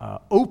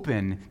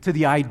open to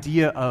the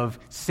idea of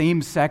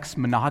same-sex,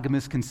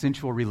 monogamous,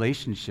 consensual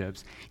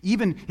relationships.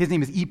 Even, his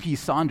name is E.P.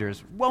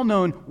 Saunders,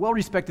 well-known,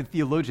 well-respected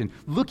theologian,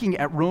 looking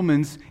at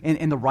Romans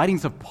and the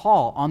writings of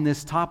Paul on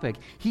this topic,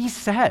 he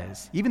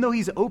says, even though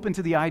he's open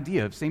to the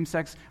idea of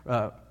same-sex,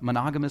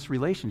 monogamous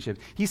relationships,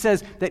 he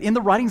says that in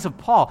the writings of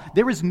Paul,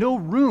 there is no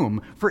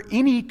room for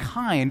any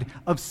kind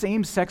of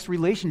same-sex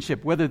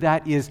relationship, whether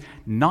that is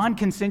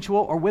non-consensual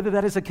or whether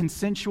that is a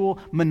consensual,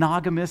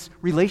 monogamous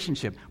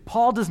relationship.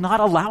 Paul does not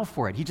allow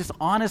for it. He just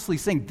honestly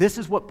saying this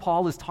is what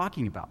Paul is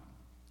talking about.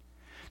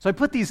 So I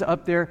put these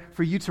up there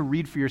for you to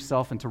read for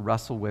yourself and to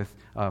wrestle with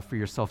for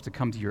yourself to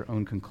come to your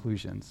own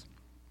conclusions.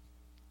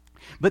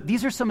 But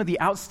these are some of the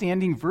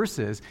outstanding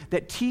verses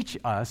that teach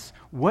us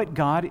what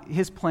God,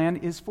 his plan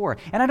is for.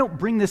 And I don't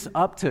bring this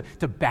up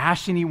to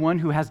bash anyone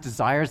who has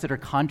desires that are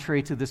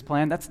contrary to this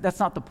plan. That's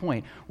not the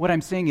point. What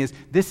I'm saying is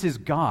this is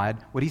God,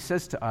 what he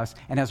says to us,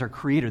 and as our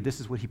creator, this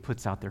is what he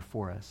puts out there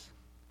for us,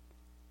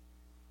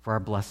 for our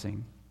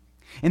blessing.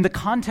 In the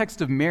context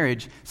of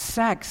marriage,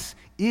 sex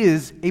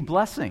is a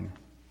blessing.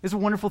 It's a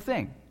wonderful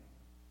thing.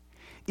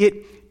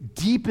 It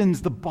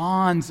deepens the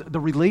bonds, the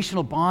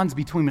relational bonds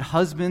between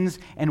husbands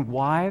and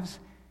wives.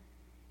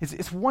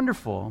 It's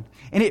wonderful.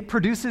 And it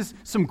produces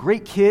some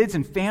great kids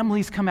and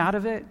families come out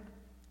of it.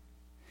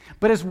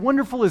 But as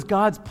wonderful as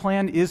God's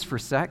plan is for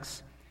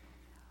sex,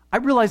 I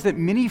realize that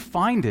many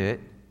find it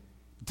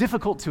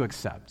difficult to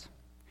accept,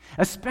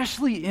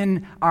 especially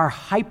in our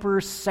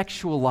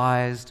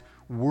hyper-sexualized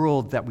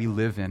world that we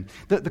live in.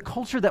 The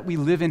culture that we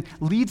live in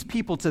leads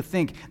people to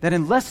think that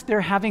unless they're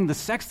having the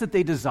sex that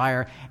they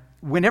desire,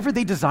 whenever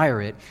they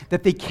desire it,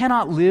 that they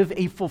cannot live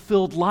a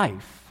fulfilled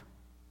life.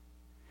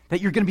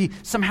 That you're going to be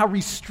somehow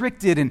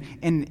restricted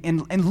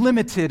and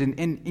limited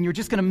and you're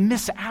just going to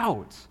miss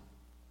out.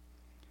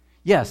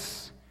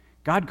 Yes,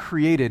 God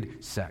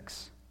created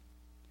sex.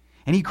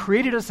 And he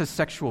created us as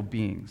sexual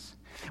beings.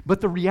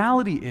 But the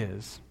reality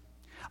is,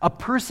 a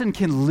person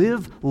can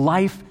live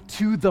life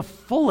to the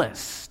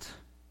fullest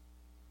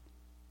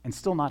and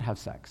still not have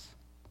sex.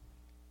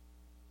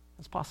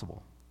 That's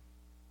possible.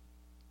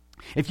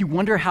 If you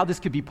wonder how this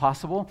could be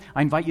possible,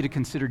 I invite you to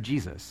consider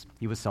Jesus.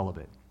 He was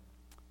celibate.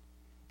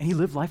 And he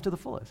lived life to the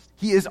fullest.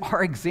 He is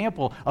our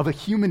example of a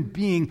human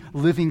being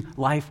living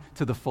life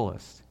to the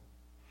fullest.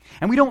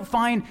 And we don't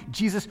find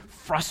Jesus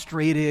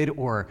frustrated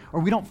or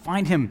we don't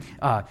find him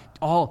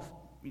all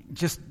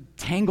just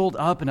tangled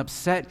up and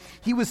upset.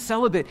 He was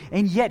celibate,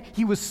 and yet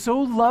he was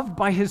so loved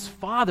by his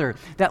Father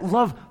that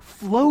love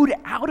flowed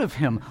out of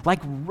him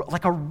like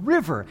a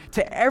river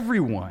to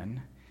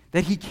everyone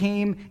that he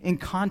came in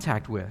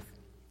contact with.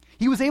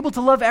 He was able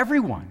to love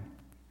everyone,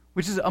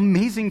 which is an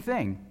amazing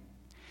thing.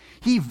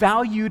 He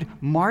valued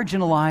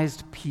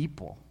marginalized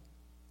people.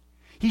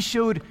 He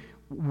showed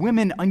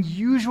women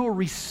unusual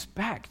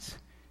respect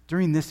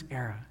during this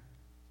era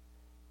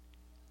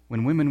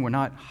when women were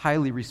not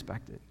highly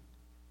respected.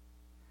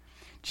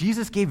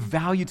 Jesus gave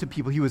value to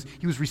people. He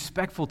was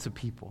respectful to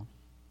people.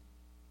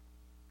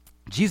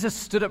 Jesus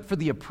stood up for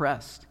the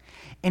oppressed,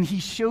 and he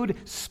showed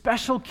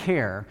special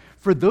care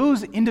for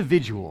those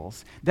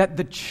individuals that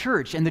the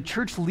church and the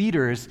church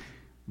leaders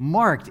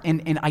marked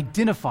and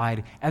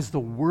identified as the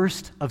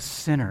worst of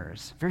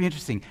sinners. Very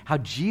interesting how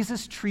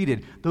Jesus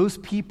treated those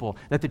people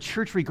that the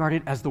church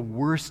regarded as the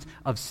worst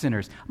of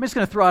sinners. I'm just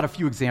going to throw out a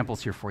few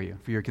examples here for you,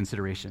 for your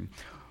consideration.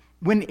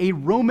 When a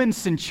Roman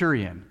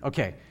centurion,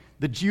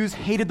 the Jews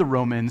hated the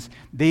Romans.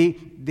 They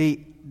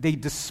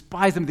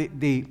despised them.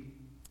 They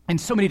in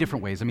so many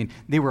different ways. I mean,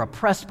 they were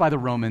oppressed by the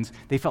Romans.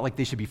 They felt like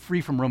they should be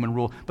free from Roman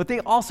rule. But they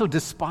also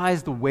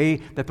despised the way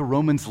that the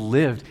Romans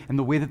lived and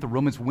the way that the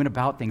Romans went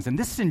about things. And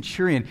this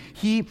centurion,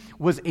 he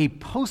was a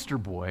poster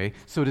boy,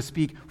 so to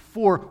speak,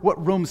 for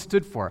what Rome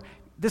stood for.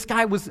 This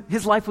guy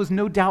his life was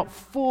no doubt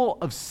full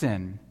of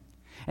sin.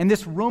 And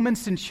this Roman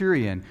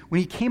centurion, when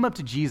he came up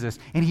to Jesus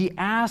and he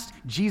asked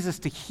Jesus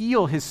to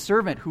heal his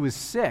servant who was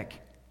sick,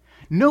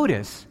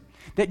 notice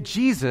that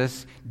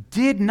Jesus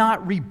did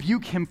not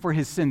rebuke him for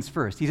his sins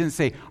first. He didn't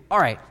say, all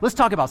right, let's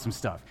talk about some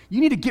stuff.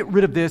 You need to get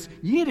rid of this.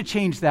 You need to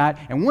change that.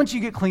 And once you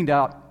get cleaned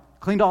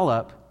all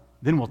up,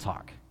 then we'll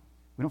talk.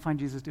 We don't find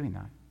Jesus doing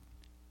that.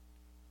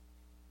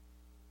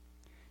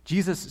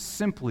 Jesus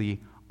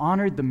simply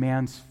honored the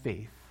man's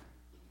faith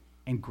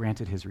and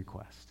granted his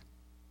request.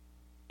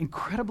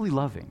 Incredibly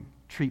loving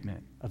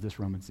treatment of this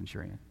Roman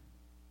centurion.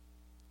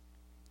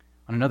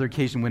 On another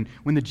occasion,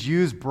 when the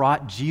Jews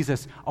brought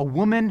Jesus a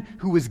woman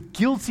who was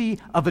guilty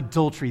of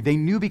adultery, they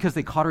knew because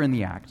they caught her in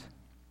the act.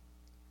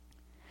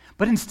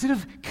 But instead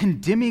of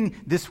condemning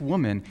this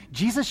woman,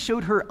 Jesus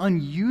showed her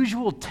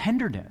unusual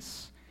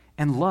tenderness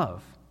and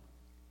love.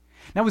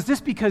 Now, was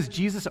this because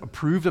Jesus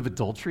approved of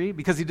adultery?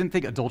 Because he didn't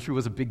think adultery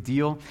was a big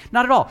deal?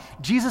 Not at all.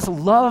 Jesus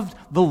loved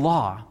the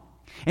law.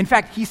 In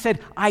fact, he said,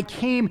 I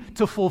came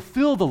to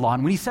fulfill the law.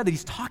 And when he said that,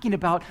 he's talking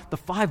about the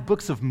 5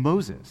 books of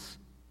Moses.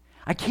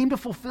 I came to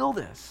fulfill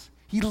this.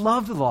 He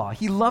loved the law.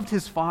 He loved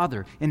his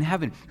Father in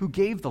heaven who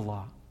gave the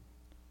law.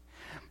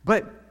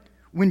 But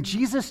when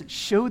Jesus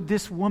showed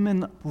this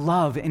woman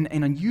love and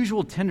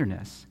unusual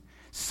tenderness,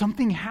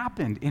 something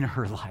happened in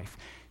her life.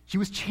 She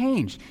was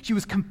changed. She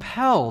was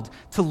compelled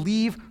to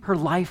leave her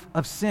life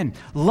of sin.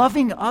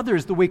 Loving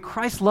others the way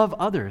Christ loved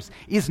others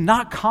is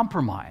not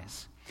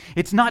compromise.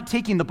 It's not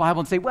taking the Bible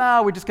and say,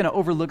 well, we're just going to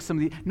overlook some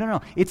of the...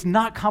 No. It's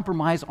not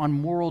compromise on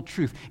moral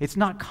truth. It's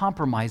not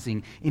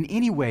compromising in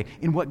any way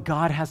in what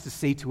God has to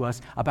say to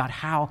us about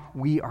how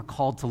we are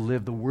called to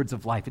live the words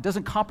of life. It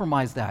doesn't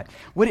compromise that.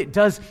 What it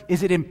does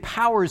is it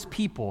empowers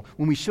people.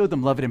 When we show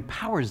them love, it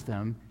empowers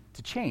them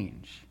to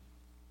change.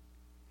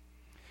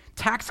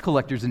 Tax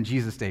collectors in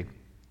Jesus' day,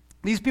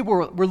 these people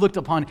were looked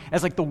upon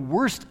as like the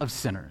worst of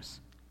sinners.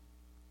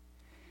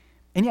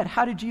 And yet,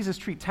 how did Jesus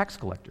treat tax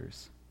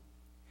collectors?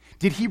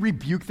 Did he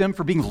rebuke them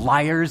for being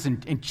liars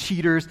and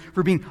cheaters,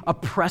 for being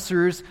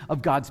oppressors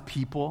of God's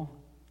people?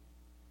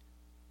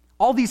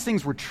 All these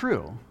things were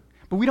true,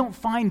 but we don't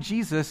find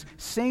Jesus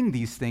saying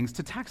these things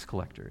to tax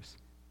collectors.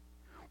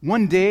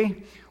 One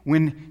day,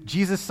 when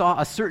Jesus saw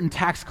a certain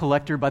tax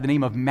collector by the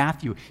name of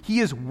Matthew,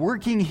 he is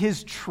working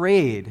his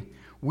trade.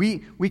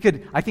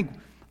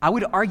 I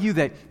would argue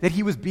that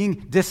he was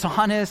being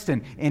dishonest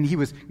and he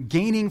was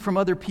gaining from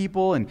other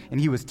people and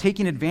he was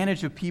taking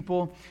advantage of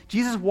people.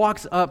 Jesus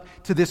walks up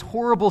to this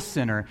horrible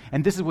sinner,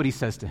 and this is what he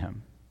says to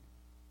him: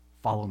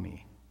 follow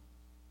me.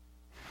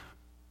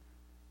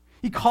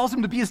 He calls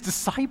him to be his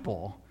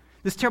disciple.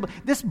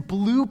 This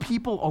blew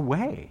people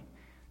away,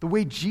 the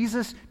way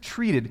Jesus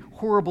treated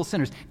horrible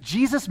sinners.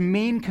 Jesus'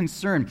 main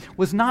concern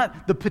was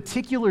not the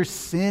particular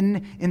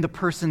sin in the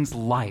person's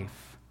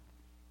life.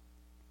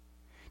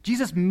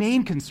 Jesus'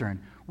 main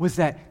concern was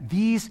that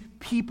these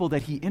people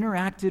that he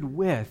interacted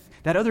with,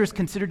 that others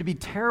considered to be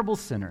terrible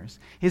sinners,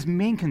 his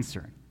main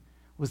concern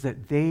was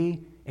that they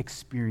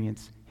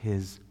experience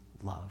his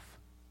love.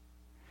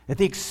 That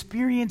they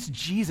experience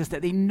Jesus,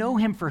 that they know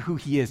him for who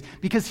he is,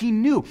 because he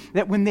knew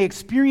that when they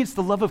experienced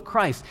the love of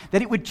Christ,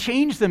 that it would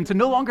change them to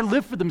no longer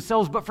live for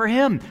themselves, but for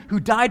him who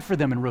died for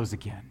them and rose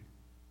again.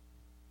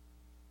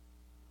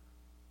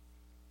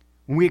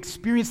 When we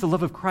experience the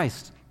love of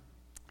Christ,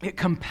 it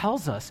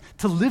compels us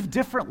to live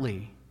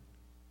differently.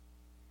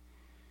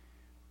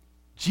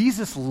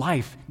 Jesus'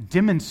 life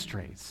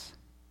demonstrates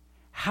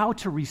how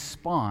to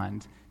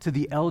respond to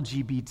the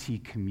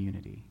LGBT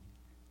community,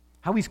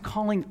 how he's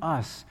calling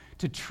us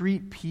to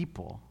treat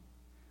people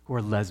who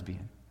are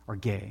lesbian or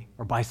gay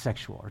or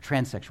bisexual or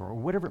transsexual or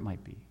whatever it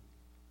might be.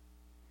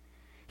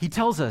 He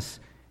tells us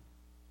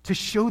to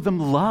show them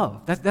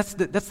love. That's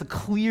the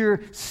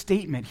clear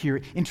statement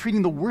here in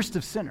treating the worst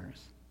of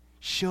sinners.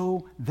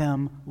 Show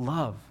them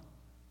love.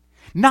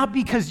 Not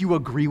because you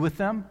agree with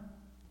them,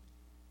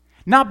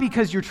 not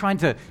because you're trying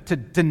to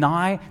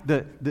deny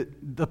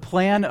the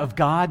plan of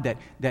God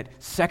that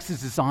sex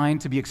is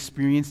designed to be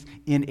experienced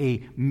in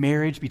a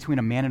marriage between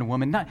a man and a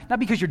woman, not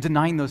because you're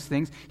denying those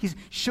things.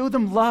 Show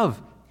them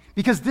love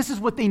because this is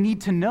what they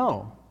need to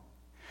know.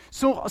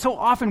 So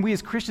often we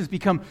as Christians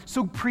become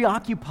so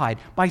preoccupied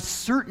by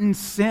certain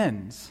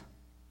sins.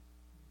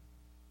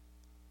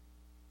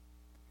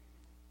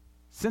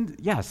 Sin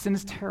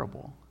is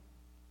terrible.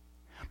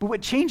 But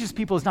what changes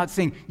people is not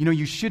saying,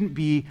 you shouldn't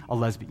be a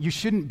lesbian, you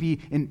shouldn't be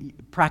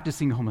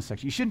practicing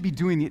homosexuality, you shouldn't be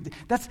doing it.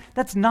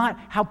 That's not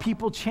how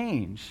people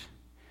change.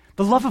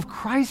 The love of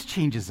Christ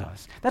changes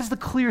us. That is the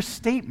clear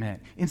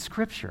statement in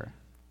Scripture.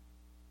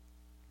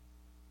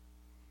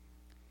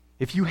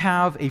 If you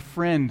have a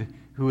friend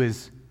who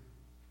is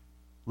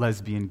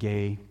lesbian,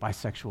 gay,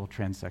 bisexual,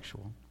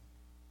 transsexual,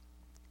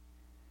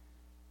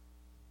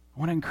 I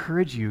want to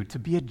encourage you to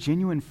be a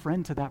genuine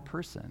friend to that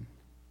person.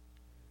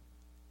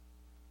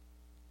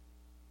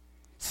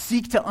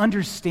 Seek to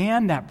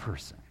understand that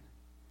person.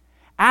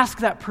 Ask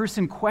that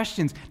person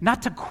questions,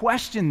 not to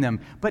question them,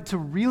 but to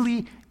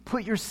really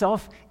put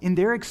yourself in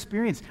their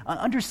experience.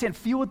 Understand,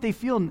 feel what they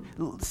feel,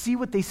 see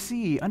what they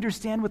see,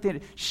 understand what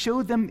they...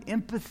 Show them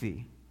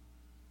empathy.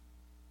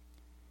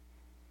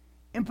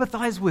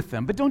 Empathize with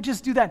them, but don't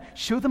just do that.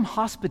 Show them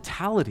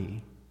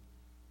hospitality.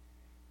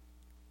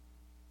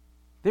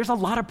 There's a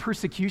lot of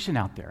persecution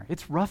out there.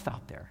 It's rough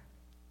out there.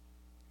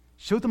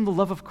 Show them the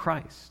love of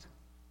Christ.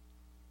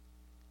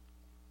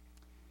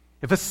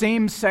 If a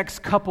same-sex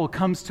couple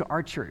comes to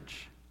our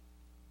church,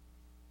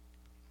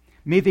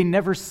 may they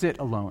never sit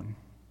alone.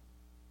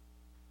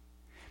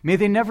 May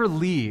they never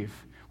leave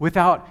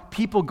without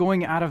people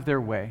going out of their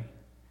way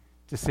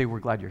to say, we're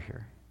glad you're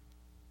here.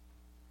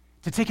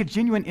 To take a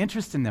genuine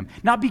interest in them.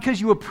 Not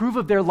because you approve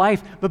of their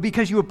life, but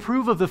because you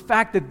approve of the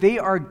fact that they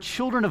are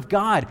children of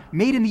God,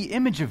 made in the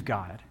image of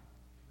God.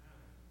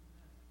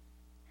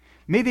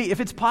 May they, if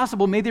it's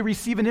possible, may they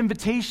receive an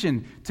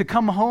invitation to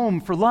come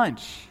home for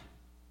lunch.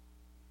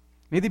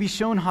 May they be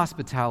shown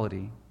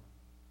hospitality.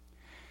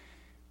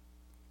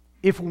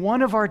 If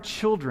one of our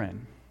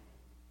children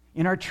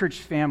in our church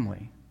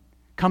family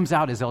comes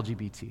out as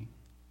LGBT,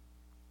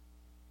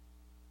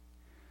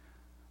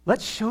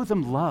 let's show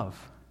them love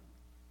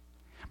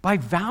by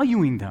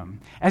valuing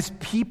them as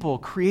people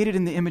created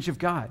in the image of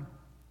God.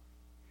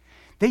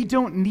 They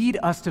don't need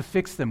us to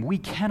fix them. We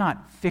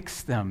cannot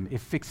fix them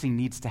if fixing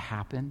needs to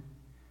happen.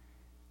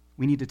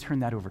 We need to turn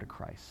that over to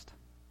Christ.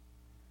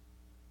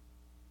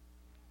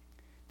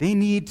 They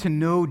need to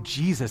know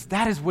Jesus.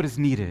 That is what is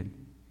needed.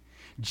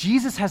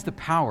 Jesus has the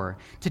power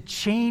to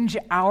change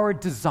our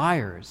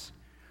desires.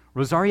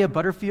 Rosaria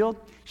Butterfield,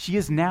 she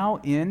is now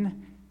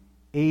in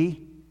a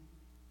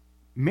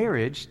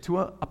marriage to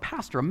a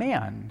pastor, a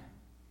man.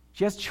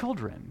 She has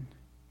children.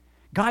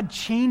 God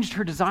changed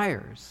her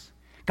desires.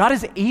 God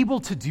is able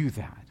to do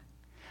that.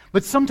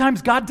 But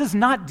sometimes God does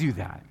not do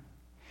that.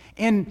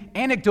 And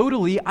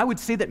anecdotally, I would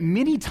say that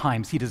many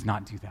times he does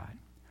not do that.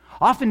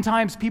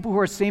 Oftentimes, people who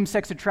are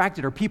same-sex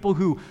attracted or people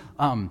who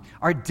are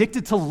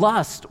addicted to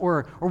lust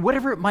or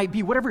whatever it might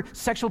be, whatever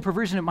sexual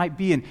perversion it might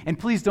be, and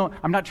please don't,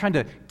 I'm not trying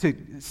to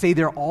say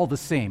they're all the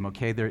same,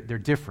 okay? They're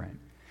different.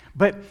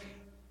 But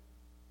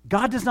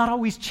God does not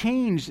always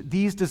change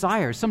these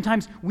desires.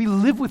 Sometimes we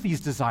live with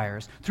these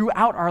desires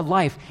throughout our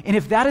life. And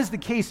if that is the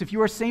case, if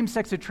you are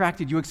same-sex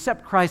attracted, you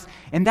accept Christ,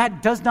 and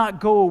that does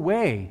not go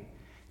away,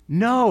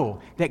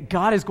 know that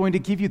God is going to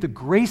give you the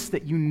grace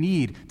that you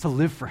need to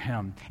live for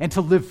Him and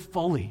to live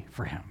fully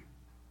for Him.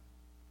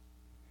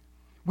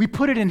 We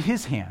put it in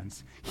His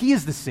hands. He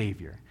is the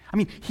Savior. I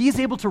mean, He is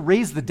able to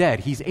raise the dead.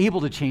 He's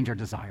able to change our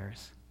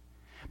desires.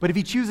 But if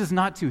He chooses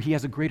not to, He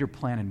has a greater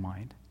plan in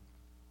mind.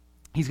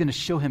 He's going to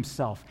show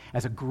Himself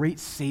as a great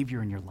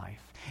Savior in your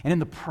life. And in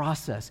the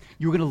process,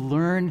 you're going to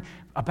learn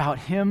about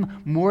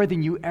Him more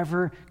than you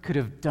ever could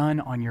have done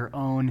on your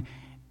own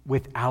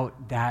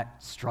without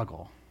that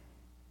struggle.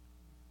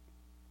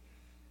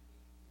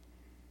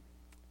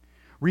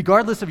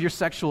 Regardless of your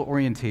sexual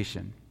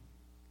orientation,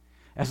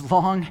 as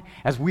long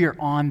as we are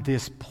on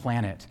this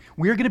planet,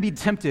 we are going to be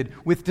tempted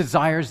with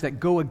desires that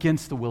go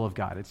against the will of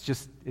God. It's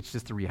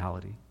just the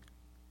reality.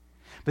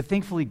 But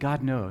thankfully,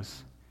 God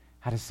knows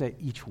how to set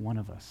each one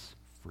of us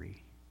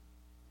free.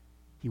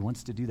 He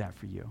wants to do that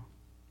for you.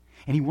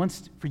 And He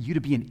wants for you to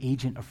be an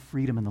agent of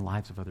freedom in the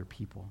lives of other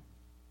people.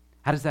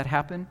 How does that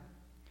happen?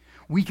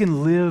 We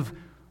can live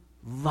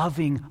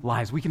loving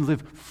lives. We can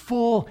live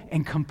full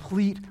and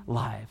complete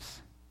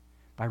lives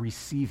by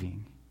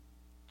receiving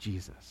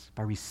Jesus,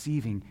 by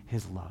receiving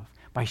His love,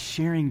 by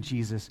sharing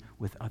Jesus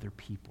with other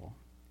people.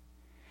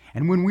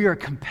 And when we are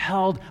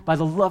compelled by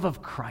the love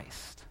of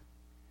Christ,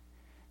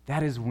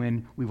 that is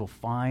when we will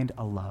find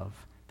a love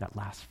that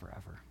lasts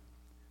forever.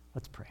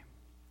 Let's pray.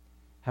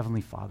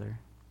 Heavenly Father,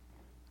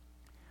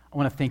 I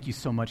want to thank You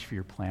so much for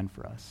Your plan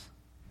for us.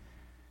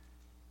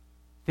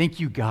 Thank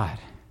You, God,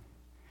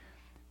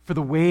 for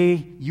the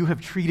way You have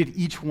treated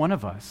each one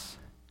of us.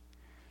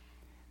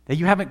 That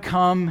You haven't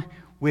come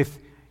with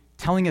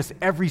telling us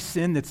every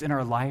sin that's in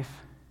our life.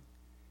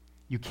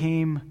 You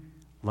came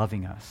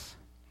loving us.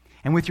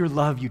 And with Your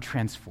love, You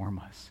transform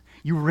us.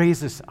 You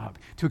raise us up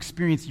to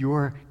experience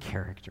Your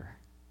character.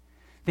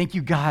 Thank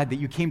You, God, that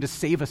You came to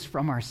save us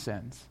from our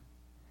sins.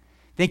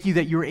 Thank You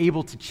that You're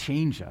able to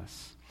change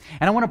us.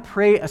 And I want to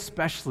pray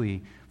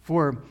especially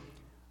for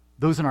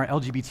those in our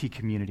LGBT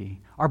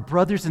community, our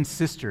brothers and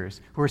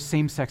sisters who are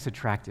same-sex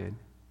attracted,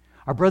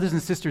 our brothers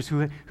and sisters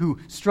who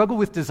struggle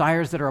with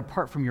desires that are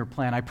apart from Your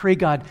plan. I pray,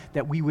 God,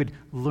 that we would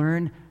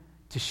learn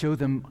to show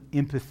them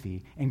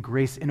empathy and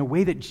grace in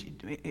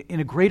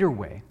a greater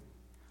way.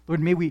 Lord,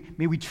 may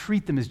we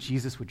treat them as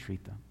Jesus would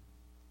treat them.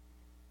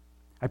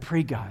 I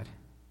pray, God,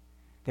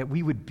 that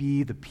we would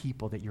be the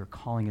people that You're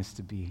calling us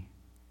to be,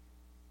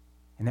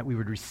 and that we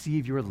would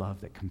receive Your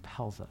love that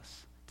compels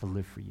us to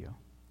live for You.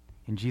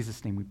 In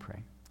Jesus' name we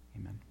pray.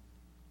 Amen.